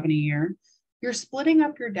events you have in a year, you're splitting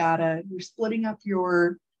up your data, you're splitting up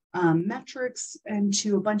your metrics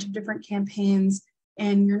into a bunch of different campaigns,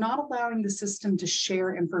 and you're not allowing the system to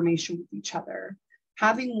share information with each other.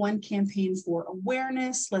 Having one campaign for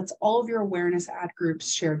awareness lets all of your awareness ad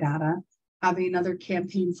groups share data. Having another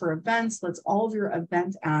campaign for events lets all of your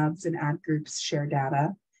event ads and ad groups share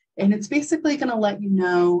data. And it's basically going to let you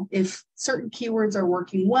know if certain keywords are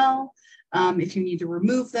working well, if you need to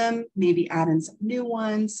remove them, maybe add in some new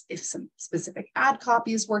ones, if some specific ad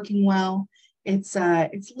copy is working well. It's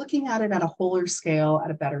looking at it at a wholer scale, at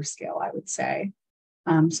a better scale, I would say.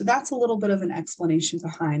 So that's a little bit of an explanation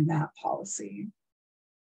behind that policy.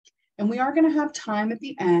 And we are going to have time at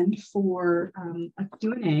the end for a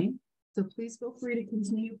Q&A. So please feel free to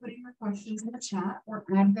continue putting your questions in the chat or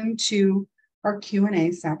add them to our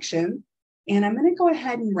Q&A section. And I'm going to go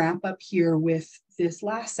ahead and wrap up here with this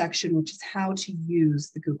last section, which is how to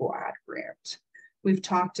use the Google Ad Grant. We've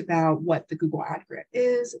talked about what the Google Ad Grant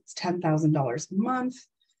is. It's $10,000 a month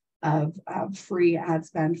of free ad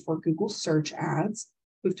spend for Google search ads.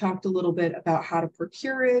 We've talked a little bit about how to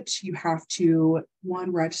procure it. You have to,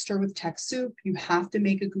 1, register with TechSoup. You have to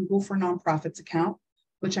make a Google for Nonprofits account,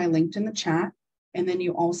 which I linked in the chat. And then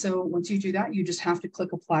you also, once you do that, you just have to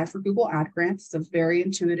click apply for Google Ad Grants. It's a very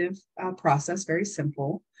intuitive process, very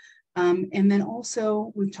simple. And then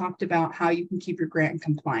also we've talked about how you can keep your grant in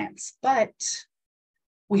compliance, but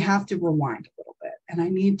we have to rewind a little bit. And I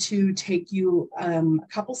need to take you a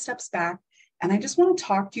couple steps back. And I just want to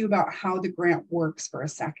talk to you about how the grant works for a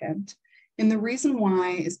second. And the reason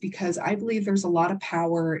why is because I believe there's a lot of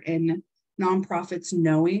power in nonprofits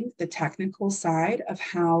knowing the technical side of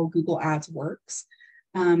how Google Ads works,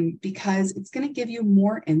 because it's going to give you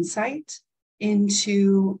more insight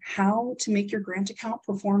into how to make your grant account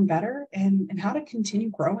perform better and how to continue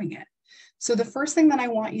growing it. So the first thing that I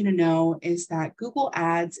want you to know is that Google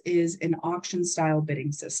Ads is an auction style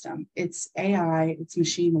bidding system. It's AI, it's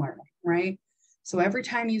machine learning, right? So every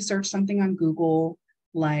time you search something on Google,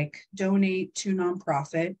 like donate to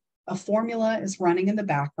nonprofit, a formula is running in the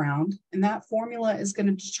background, and that formula is going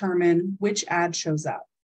to determine which ad shows up.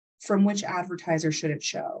 From which advertiser should it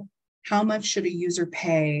show? How much should a user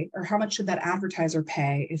pay, or how much should that advertiser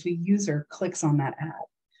pay if a user clicks on that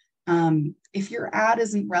ad? If your ad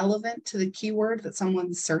isn't relevant to the keyword that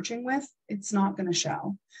someone's searching with, it's not going to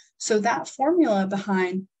show. So that formula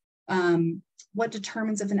behind what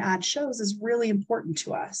determines if an ad shows is really important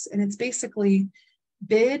to us. And it's basically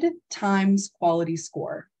bid times quality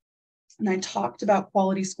score. And I talked about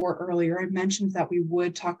quality score earlier. I mentioned that we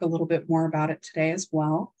would talk a little bit more about it today as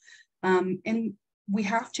well. And we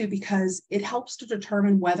have to, because it helps to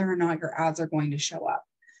determine whether or not your ads are going to show up.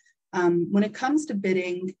 When it comes to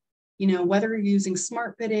bidding, whether you're using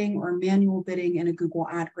smart bidding or manual bidding in a Google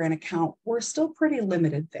Ad Grant account, we're still pretty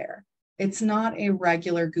limited there. It's not a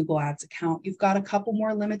regular Google Ads account. You've got a couple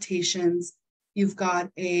more limitations. You've got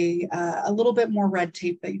a little bit more red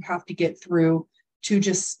tape that you have to get through to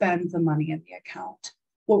just spend the money in the account.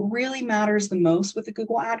 What really matters the most with the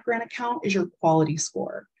Google Ad Grant account is your quality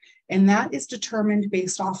score. And that is determined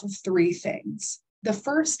based off of 3 things. The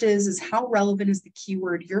first is how relevant is the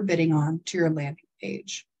keyword you're bidding on to your landing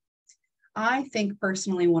page. I think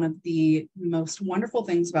personally, one of the most wonderful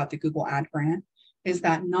things about the Google Ad Grant is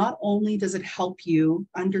that not only does it help you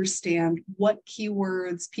understand what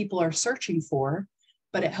keywords people are searching for,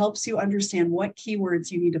 but it helps you understand what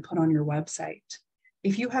keywords you need to put on your website.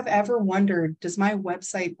 If you have ever wondered, does my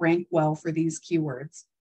website rank well for these keywords?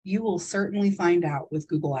 You will certainly find out with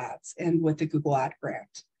Google Ads and with the Google Ad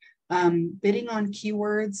Grant. Bidding on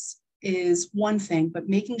keywords is one thing, but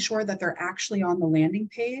making sure that they're actually on the landing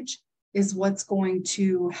page is what's going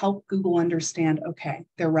to help Google understand, okay,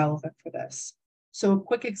 they're relevant for this. So a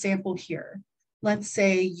quick example here. Let's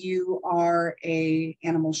say you are an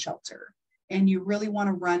animal shelter and you really want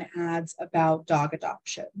to run ads about dog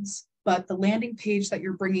adoptions, but the landing page that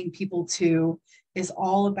you're bringing people to is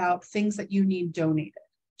all about things that you need donated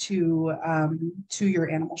to your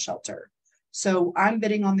animal shelter. So I'm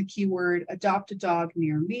bidding on the keyword adopt a dog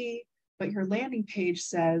near me, but your landing page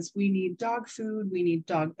says we need dog food, we need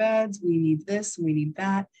dog beds, we need this, we need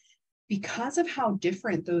that. Because of how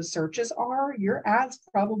different those searches are, your ad's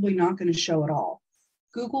probably not going to show at all.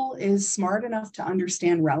 Google is smart enough to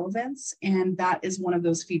understand relevance, and that is one of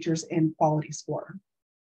those features in Quality Score.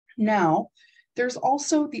 Now, there's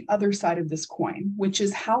also the other side of this coin, which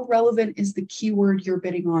is how relevant is the keyword you're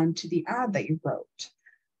bidding on to the ad that you wrote.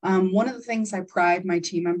 One of the things I pride my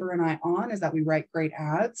team member and I on is that we write great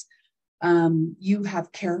ads. You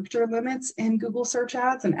have character limits in Google search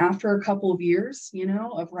ads. And after a couple of years,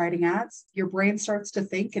 of writing ads, your brain starts to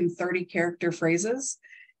think in 30 character phrases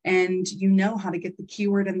and you know how to get the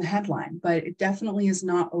keyword in the headline, but it definitely is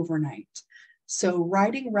not overnight. So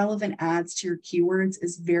writing relevant ads to your keywords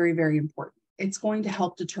is very, very important. It's going to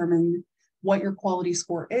help determine what your quality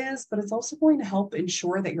score is, but it's also going to help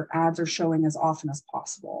ensure that your ads are showing as often as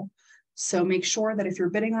possible. So make sure that if you're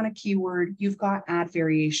bidding on a keyword, you've got ad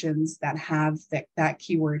variations that have that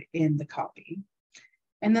keyword in the copy.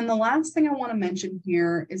 And then the last thing I want to mention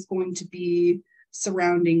here is going to be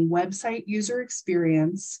surrounding website user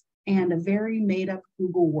experience and a very made up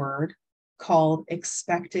Google word called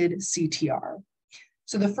expected CTR.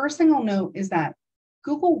 So the first thing I'll note is that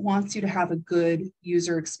Google wants you to have a good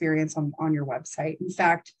user experience on your website. In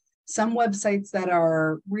fact, some websites that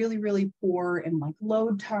are really, really poor in like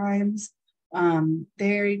load times,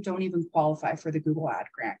 they don't even qualify for the Google Ad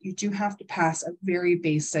Grant. You do have to pass a very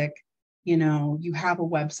basic, you have a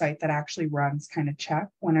website that actually runs kind of check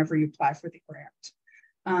whenever you apply for the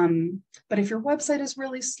grant. But if your website is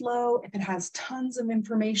really slow, if it has tons of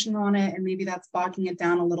information on it, and maybe that's bogging it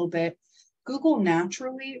down a little bit, Google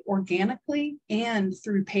naturally, organically, and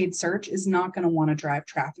through paid search is not going to want to drive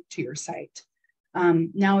traffic to your site.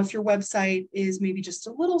 Now, if your website is maybe just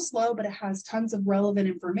a little slow, but it has tons of relevant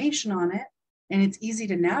information on it and it's easy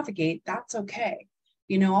to navigate, that's okay.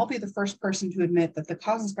 I'll be the first person to admit that the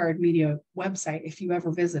Cause Inspired Media website, if you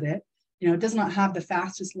ever visit it, it does not have the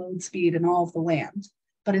fastest load speed in all of the land,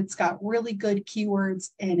 but it's got really good keywords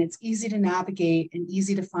and it's easy to navigate and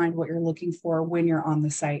easy to find what you're looking for when you're on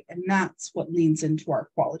the site. And that's what leans into our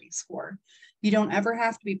quality score. You don't ever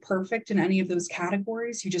have to be perfect in any of those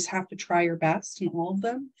categories. You just have to try your best in all of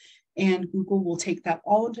them. And Google will take that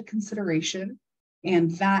all into consideration.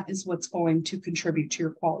 And that is what's going to contribute to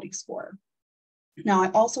your quality score. Now,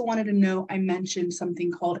 I also wanted to note, I mentioned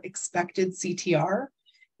something called expected CTR,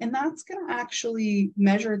 and that's going to actually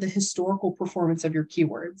measure the historical performance of your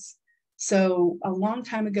keywords. So a long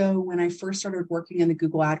time ago, when I first started working in the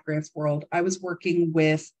Google Ad Grants world, I was working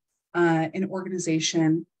with an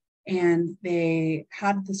organization, and they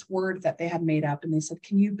had this word that they had made up, and they said,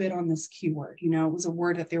 can you bid on this keyword? It was a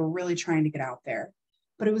word that they were really trying to get out there,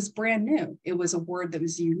 but it was brand new. It was a word that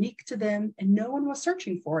was unique to them, and no one was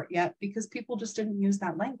searching for it yet because people just didn't use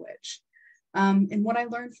that language. And what I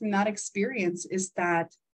learned from that experience is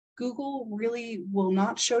that Google really will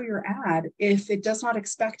not show your ad if it does not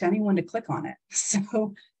expect anyone to click on it.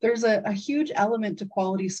 So there's a huge element to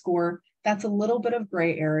quality score that's a little bit of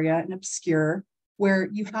gray area and obscure, where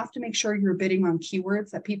you have to make sure you're bidding on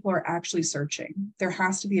keywords that people are actually searching. There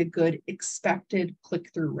has to be a good expected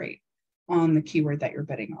click-through rate on the keyword that you're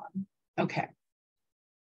bidding on. Okay.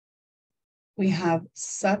 We have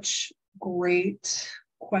such great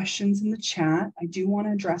questions in the chat. I do want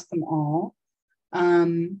to address them all.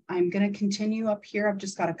 I'm going to continue up here. I've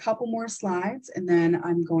just got a couple more slides, and then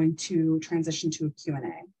I'm going to transition to a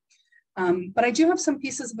Q&A. But I do have some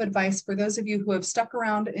pieces of advice for those of you who have stuck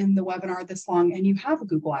around in the webinar this long and you have a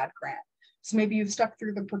Google Ad Grant. So maybe you've stuck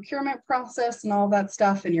through the procurement process and all that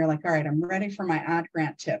stuff, and you're like, all right, I'm ready for my ad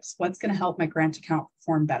grant tips. What's going to help my grant account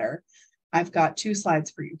perform better? I've got 2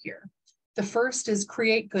 slides for you here. The first is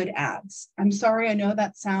create good ads. I'm sorry, I know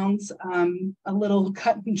that sounds a little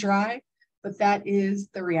cut and dry, but that is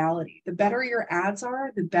the reality. The better your ads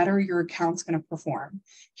are, the better your account's going to perform.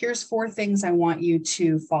 Here's 4 things I want you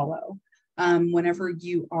to follow whenever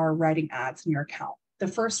you are writing ads in your account. The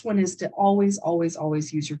first one is to always, always,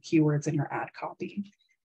 always use your keywords in your ad copy.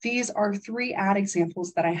 These are 3 ad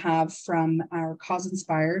examples that I have from our Cause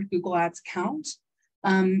Inspired Google Ads account.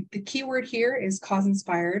 The keyword here is Cause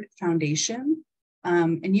Inspired Foundation.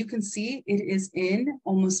 And you can see it is in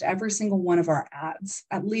almost every single one of our ads,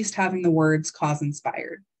 at least having the words Cause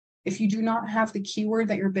Inspired. If you do not have the keyword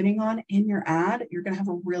that you're bidding on in your ad, you're going to have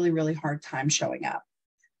a really, really hard time showing up.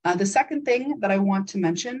 The second thing that I want to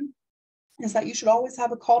mention is that you should always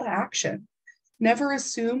have a call to action. Never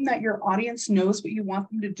assume that your audience knows what you want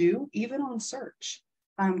them to do, even on search.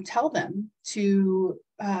 Tell them to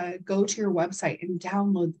go to your website and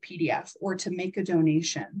download the PDF, or to make a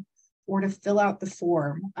donation, or to fill out the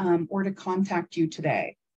form, or to contact you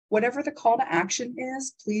today. Whatever the call to action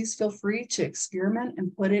is, please feel free to experiment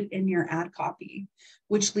and put it in your ad copy,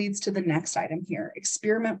 which leads to the next item here.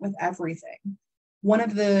 Experiment with everything. One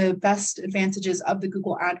of the best advantages of the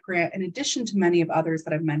Google Ad Grant, in addition to many of others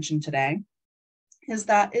that I've mentioned today, is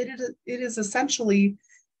that it is essentially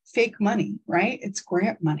fake money, right? It's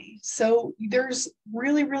grant money. So there's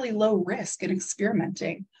really, really low risk in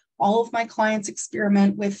experimenting. All of my clients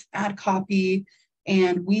experiment with ad copy,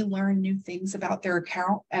 and we learn new things about their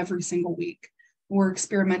account every single week. We're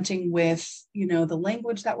experimenting with, the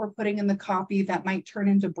language that we're putting in the copy that might turn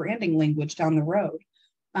into branding language down the road.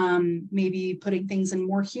 Maybe putting things in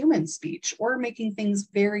more human speech, or making things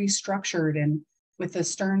very structured and with a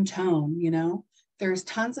stern tone. There's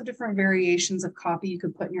tons of different variations of copy you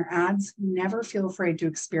could put in your ads. Never feel afraid to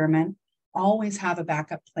experiment. Always have a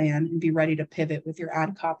backup plan and be ready to pivot with your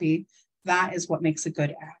ad copy. That is what makes a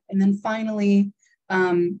good ad. And then finally,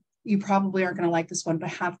 you probably aren't going to like this one, but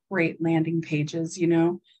have great landing pages.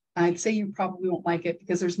 I'd say you probably won't like it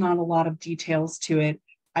because there's not a lot of details to it.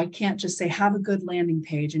 I can't just say have a good landing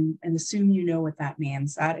page and assume you know what that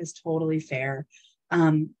means. That is totally fair.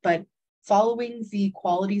 But following the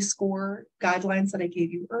quality score guidelines that I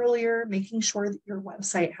gave you earlier, making sure that your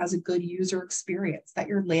website has a good user experience, that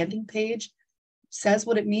your landing page says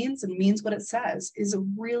what it means and means what it says, is a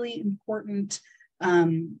really important,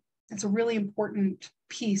 it's a really important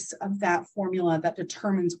piece of that formula that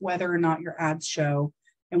determines whether or not your ads show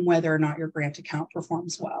and whether or not your grant account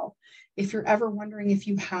performs well. If you're ever wondering if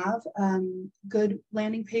you have good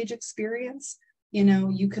landing page experience,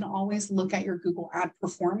 you can always look at your Google ad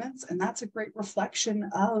performance, and that's a great reflection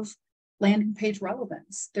of landing page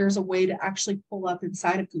relevance. There's a way to actually pull up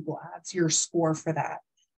inside of Google Ads your score for that.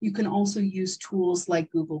 You can also use tools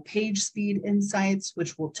like Google Page Speed Insights,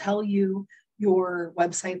 which will tell you your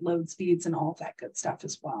website load speeds and all of that good stuff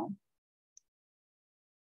as well.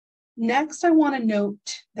 Next, I want to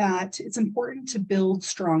note that it's important to build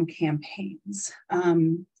strong campaigns.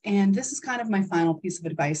 And this is kind of my final piece of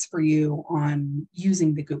advice for you on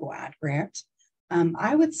using the Google Ad Grant.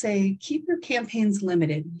 I would say keep your campaigns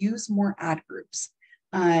limited, use more ad groups.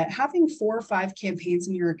 Having 4 or 5 campaigns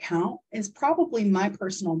in your account is probably my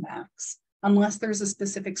personal max, unless there's a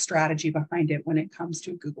specific strategy behind it when it comes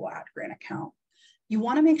to a Google Ad Grant account. You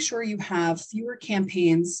want to make sure you have fewer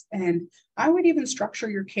campaigns, and I would even structure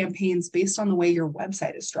your campaigns based on the way your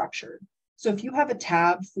website is structured. So if you have a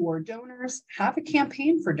tab for donors, have a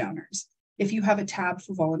campaign for donors. If you have a tab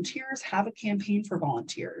for volunteers, have a campaign for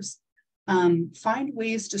volunteers. Find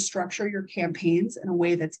ways to structure your campaigns in a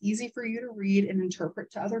way that's easy for you to read and interpret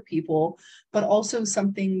to other people, but also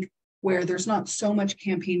something where there's not so much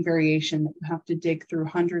campaign variation that you have to dig through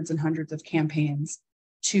hundreds and hundreds of campaigns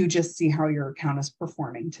to just see how your account is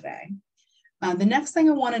performing today. The next thing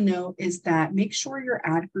I want to note is that make sure your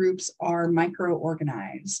ad groups are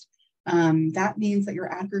micro-organized. That means that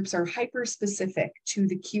your ad groups are hyper-specific to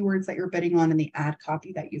the keywords that you're bidding on in the ad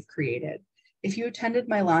copy that you've created. If you attended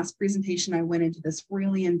my last presentation, I went into this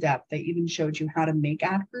really in depth. I even showed you how to make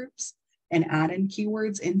ad groups and add in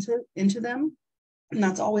keywords into them. And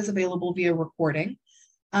that's always available via recording.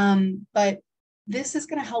 But this is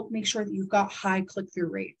going to help make sure that you've got high click-through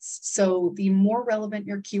rates. So the more relevant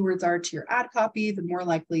your keywords are to your ad copy, the more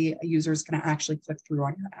likely a user is going to actually click through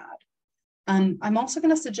on your ad. I'm also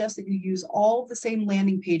going to suggest that you use all the same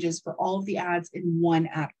landing pages for all of the ads in one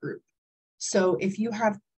ad group. So if you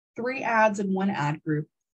have 3 ads in one ad group,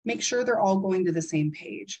 make sure they're all going to the same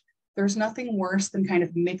page. There's nothing worse than kind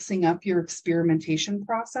of mixing up your experimentation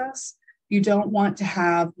process. You don't want to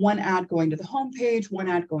have one ad going to the homepage, one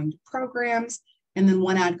ad going to programs, and then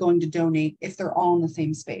one ad going to donate if they're all in the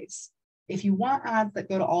same space. If you want ads that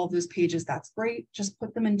go to all of those pages, that's great. Just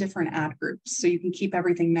put them in different ad groups so you can keep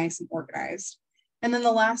everything nice and organized. And then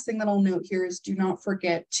the last thing that I'll note here is do not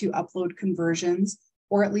forget to upload conversions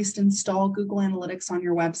or at least install Google Analytics on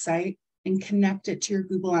your website and connect it to your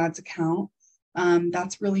Google Ads account.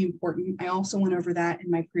 That's really important. I also went over that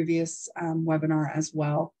in my previous webinar as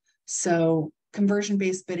well. So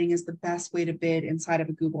conversion-based bidding is the best way to bid inside of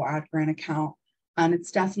a Google Ad Grant account. And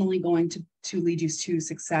it's definitely going to lead you to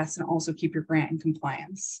success and also keep your grant in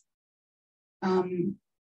compliance.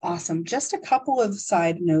 Awesome. Just a couple of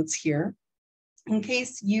side notes here. In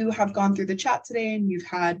case you have gone through the chat today and you've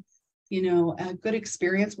had, a good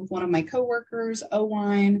experience with one of my coworkers,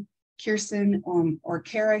 Owine, Kirsten, or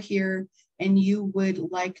Kara here, and you would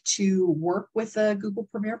like to work with a Google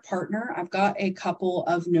Premier partner, I've got a couple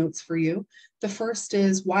of notes for you. The first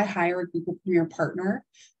is why hire a Google Premier partner?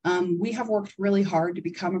 We have worked really hard to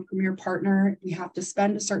become a Premier partner. We have to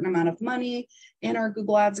spend a certain amount of money in our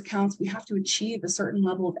Google Ads accounts. We have to achieve a certain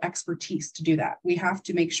level of expertise to do that. We have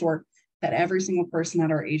to make sure that every single person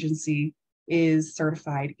at our agency is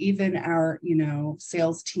certified, even our,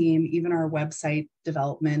 sales team, even our website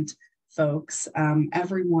development folks,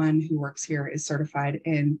 everyone who works here is certified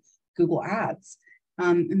in Google Ads.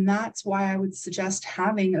 And that's why I would suggest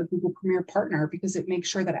having a Google Premier partner, because it makes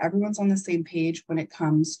sure that everyone's on the same page when it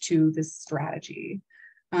comes to this strategy.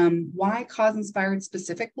 Why Cause Inspired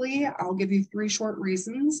specifically? I'll give you 3 short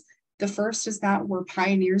reasons. The first is that we're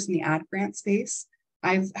pioneers in the ad grant space.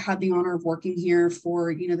 I've had the honor of working here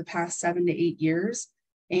for, the past 7 to 8 years.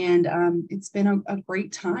 And it's been a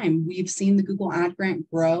great time. We've seen the Google Ad Grant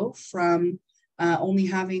grow from only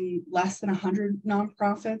having less than 100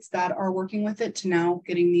 nonprofits that are working with it to now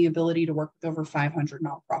getting the ability to work with over 500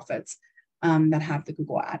 nonprofits that have the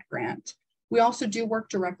Google Ad Grant. We also do work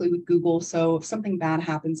directly with Google. So if something bad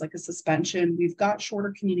happens, like a suspension, we've got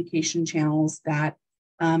shorter communication channels that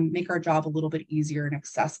make our job a little bit easier and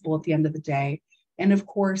accessible at the end of the day. And of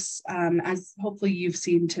course, as hopefully you've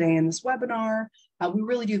seen today in this webinar, we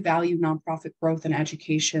really do value nonprofit growth and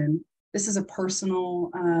education. This is a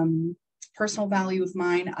personal value of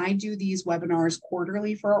mine. I do these webinars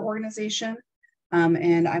quarterly for our organization.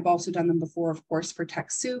 And I've also done them before, of course, for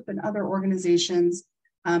TechSoup and other organizations.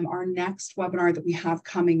 Our next webinar that we have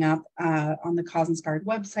coming up on the Cause Inspired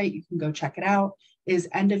website, you can go check it out, is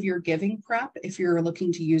End of Year Giving Prep. If you're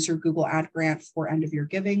looking to use your Google Ad Grant for end of year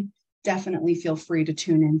giving, definitely feel free to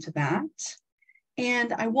tune into that.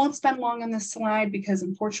 And I won't spend long on this slide because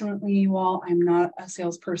unfortunately, you all, I'm not a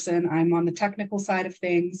salesperson. I'm on the technical side of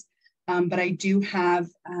things, but I do have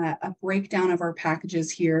a breakdown of our packages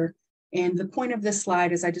here. And the point of this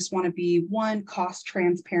slide is I just want to be, 1, cost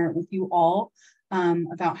transparent with you all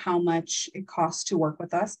about how much it costs to work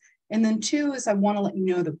with us. And then 2 is I want to let you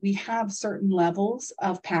know that we have certain levels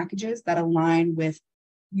of packages that align with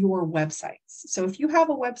your websites. So if you have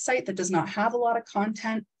a website that does not have a lot of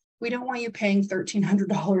content, we don't want you paying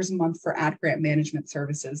 $1,300 a month for ad grant management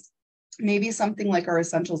services. Maybe something like our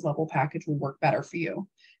Essentials level package will work better for you.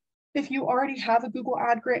 If you already have a Google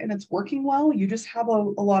Ad Grant and it's working well, you just have a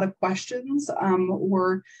lot of questions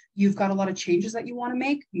or you've got a lot of changes that you want to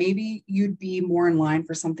make, maybe you'd be more in line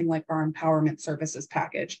for something like our Empowerment Services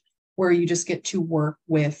package, where you just get to work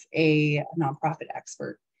with a nonprofit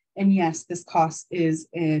expert. And yes, this cost is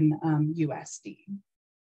in USD.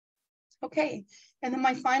 Okay, and then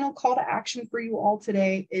my final call to action for you all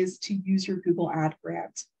today is to use your Google Ad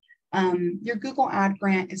Grant. Your Google Ad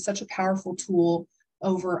Grant is such a powerful tool.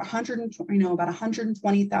 Over about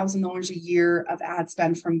 $120,000 a year of ad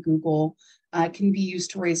spend from Google can be used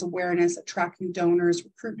to raise awareness, attract new donors,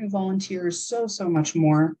 recruit new volunteers, so much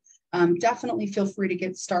more. Definitely feel free to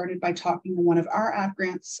get started by talking to one of our ad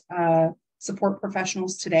grants support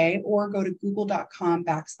professionals today, or go to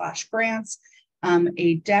google.com/grants.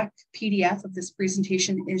 A deck PDF of this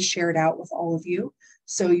presentation is shared out with all of you.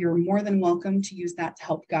 So you're more than welcome to use that to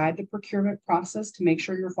help guide the procurement process to make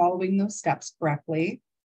sure you're following those steps correctly.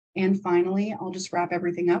 And finally, I'll just wrap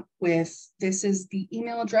everything up with, this is the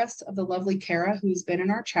email address of the lovely Kara, who's been in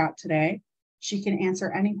our chat today. She can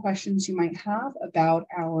answer any questions you might have about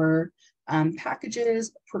our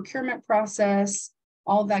packages, procurement process,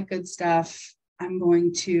 all that good stuff. I'm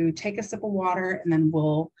going to take a sip of water and then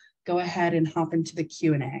we'll go ahead and hop into the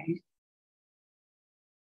Q&A.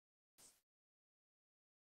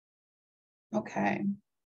 Okay.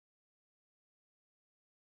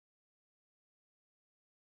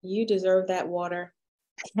 You deserve that water.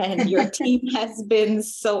 And your team has been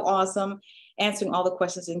so awesome answering all the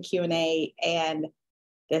questions in Q&A. And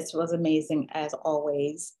this was amazing as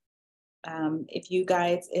always. If you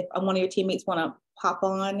guys, if one of your teammates want to pop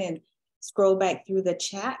on and scroll back through the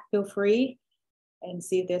chat, feel free and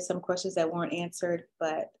see if there's some questions that weren't answered,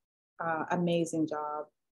 but amazing job.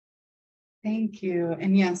 Thank you.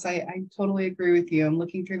 And yes, I totally agree with you. I'm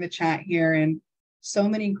looking through the chat here, and so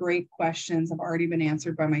many great questions have already been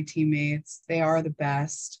answered by my teammates. They are the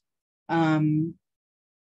best.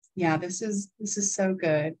 Yeah, this is so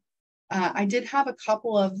good. I did have a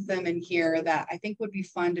couple of them in here that I think would be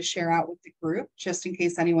fun to share out with the group, just in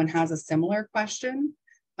case anyone has a similar question.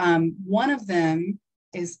 One of them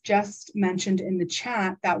is just mentioned in the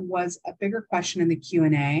chat that was a bigger question in the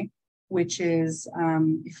Q&A, which is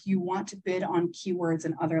if you want to bid on keywords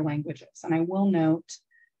in other languages. And I will note,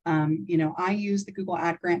 I use the Google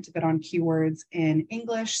Ad Grant to bid on keywords in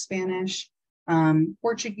English, Spanish,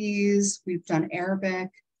 Portuguese, we've done Arabic,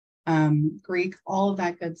 Greek, all of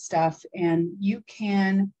that good stuff. And you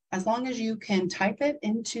can, as long as you can type it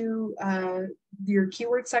into your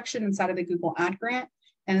keyword section inside of the Google Ad Grant,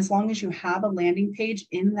 and as long as you have a landing page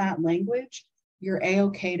in that language, you're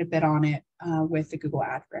A-okay to bid on it with the Google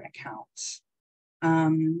Ad Grant account.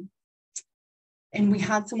 And we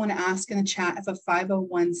had someone ask in the chat if a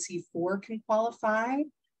 501c4 can qualify.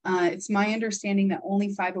 It's my understanding that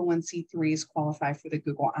only 501c3s qualify for the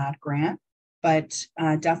Google Ad Grant, but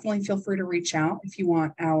definitely feel free to reach out if you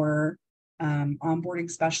want our onboarding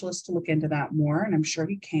specialist to look into that more, and I'm sure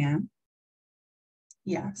he can.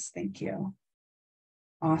 Yes, thank you.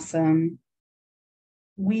 Awesome.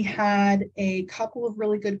 We had a couple of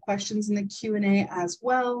really good questions in the Q&A as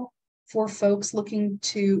well for folks looking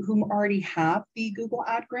to, whom already have the Google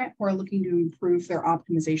Ad Grant, who are looking to improve their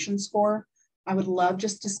optimization score. I would love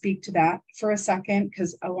just to speak to that for a second,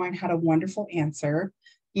 because Owen had a wonderful answer.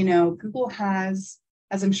 Google has,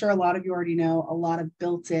 as I'm sure a lot of you already know, a lot of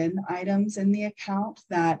built-in items in the account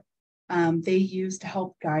that they use to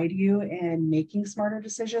help guide you in making smarter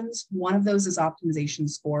decisions. One of those is optimization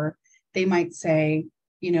score. They might say,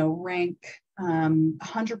 rank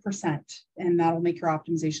 100%, and that'll make your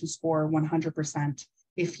optimization score 100%.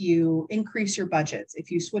 If you increase your budgets,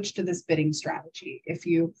 if you switch to this bidding strategy, if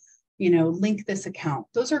you, link this account,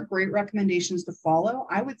 those are great recommendations to follow.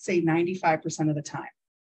 I would say 95% of the time.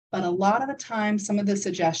 But a lot of the time, some of the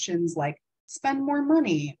suggestions like spend more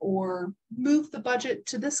money or move the budget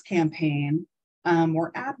to this campaign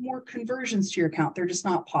or add more conversions to your account, they're just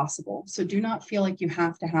not possible. So do not feel like you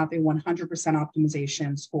have to have a 100%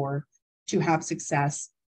 optimization score to have success.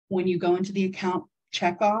 When you go into the account,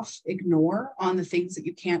 check off, ignore on the things that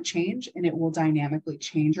you can't change, and it will dynamically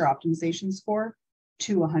change your optimization score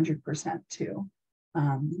to 100% too.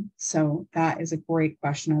 So that is a great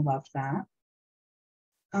question. I love that.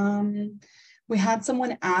 We had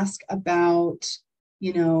someone ask about,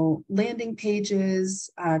 landing pages,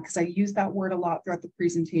 because I use that word a lot throughout the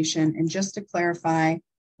presentation. And just to clarify,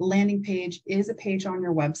 landing page is a page on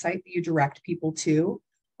your website that you direct people to.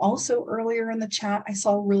 Also, earlier in the chat, I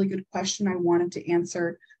saw a really good question I wanted to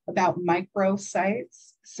answer about micro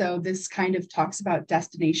sites. So this kind of talks about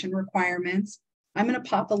destination requirements. I'm going to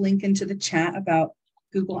pop a link into the chat about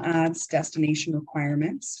Google Ads destination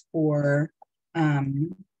requirements for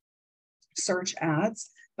search ads.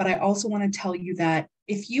 But I also want to tell you that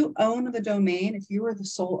if you own the domain, if you are the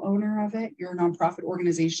sole owner of it, you're a nonprofit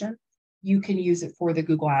organization, you can use it for the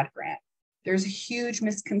Google Ad Grant. There's a huge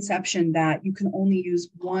misconception that you can only use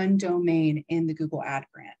one domain in the Google Ad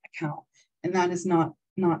Grant account, and that is not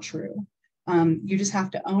true. You just have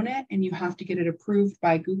to own it, and you have to get it approved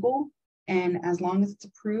by Google. And as long as it's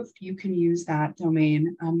approved, you can use that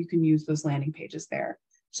domain. You can use those landing pages there.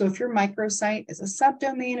 So if your microsite is a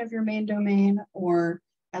subdomain of your main domain, or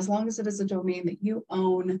as long as it is a domain that you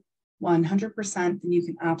own 100%, then you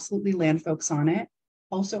can absolutely land folks on it.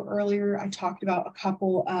 Also earlier, I talked about a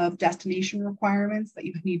couple of destination requirements that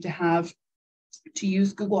you need to have to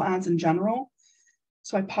use Google Ads in general.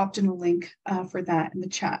 So I popped in a link for that in the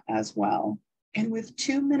chat as well. And with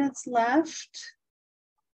 2 minutes left,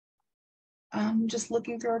 I'm just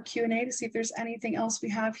looking through our Q&A to see if there's anything else we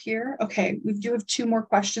have here. Okay, we do have 2 more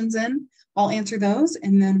questions in. I'll answer those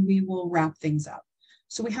and then we will wrap things up.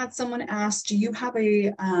 So we had someone ask, do you have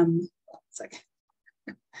a, oh,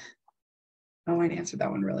 I answered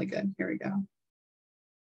that one really good. Here we go.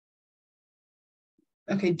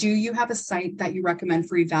 Okay, do you have a site that you recommend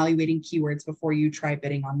for evaluating keywords before you try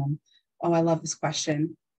bidding on them? Oh, I love this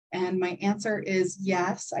question. And my answer is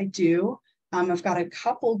yes, I do. I've got a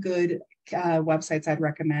couple good websites I'd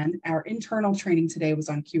recommend. Our internal training today was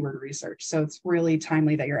on keyword research, so it's really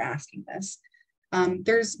timely that you're asking this.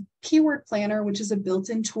 There's Keyword Planner, which is a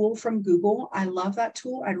built-in tool from Google. I love that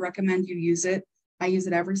tool. I'd recommend you use it. I use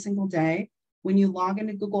it every single day. When you log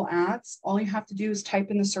into Google Ads, all you have to do is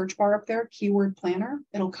type in the search bar up there, Keyword Planner.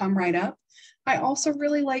 It'll come right up. I also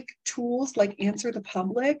really like tools like Answer the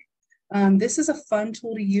Public. This is a fun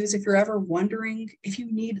tool to use if you're ever wondering, if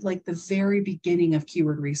you need like the very beginning of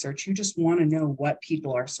keyword research, you just want to know what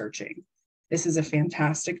people are searching. This is a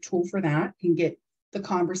fantastic tool for that. You can get the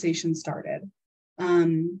conversation started.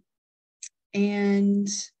 And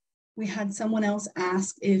we had someone else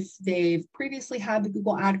ask if they've previously had the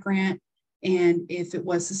Google Ad Grant, and if it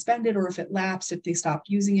was suspended or if it lapsed, if they stopped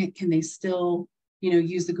using it, can they still,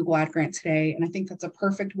 use the Google Ad Grant today? And I think that's a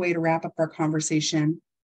perfect way to wrap up our conversation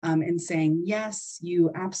and saying, yes,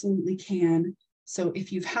 you absolutely can. So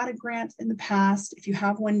if you've had a grant in the past, if you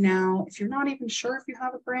have one now, if you're not even sure if you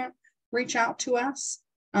have a grant, reach out to us.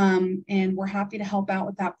 And we're happy to help out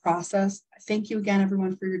with that process. Thank you again,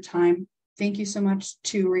 everyone, for your time. Thank you so much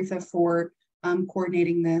to Aretha for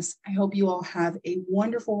coordinating this. I hope you all have a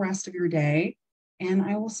wonderful rest of your day, and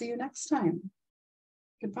I will see you next time.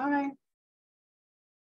 Goodbye.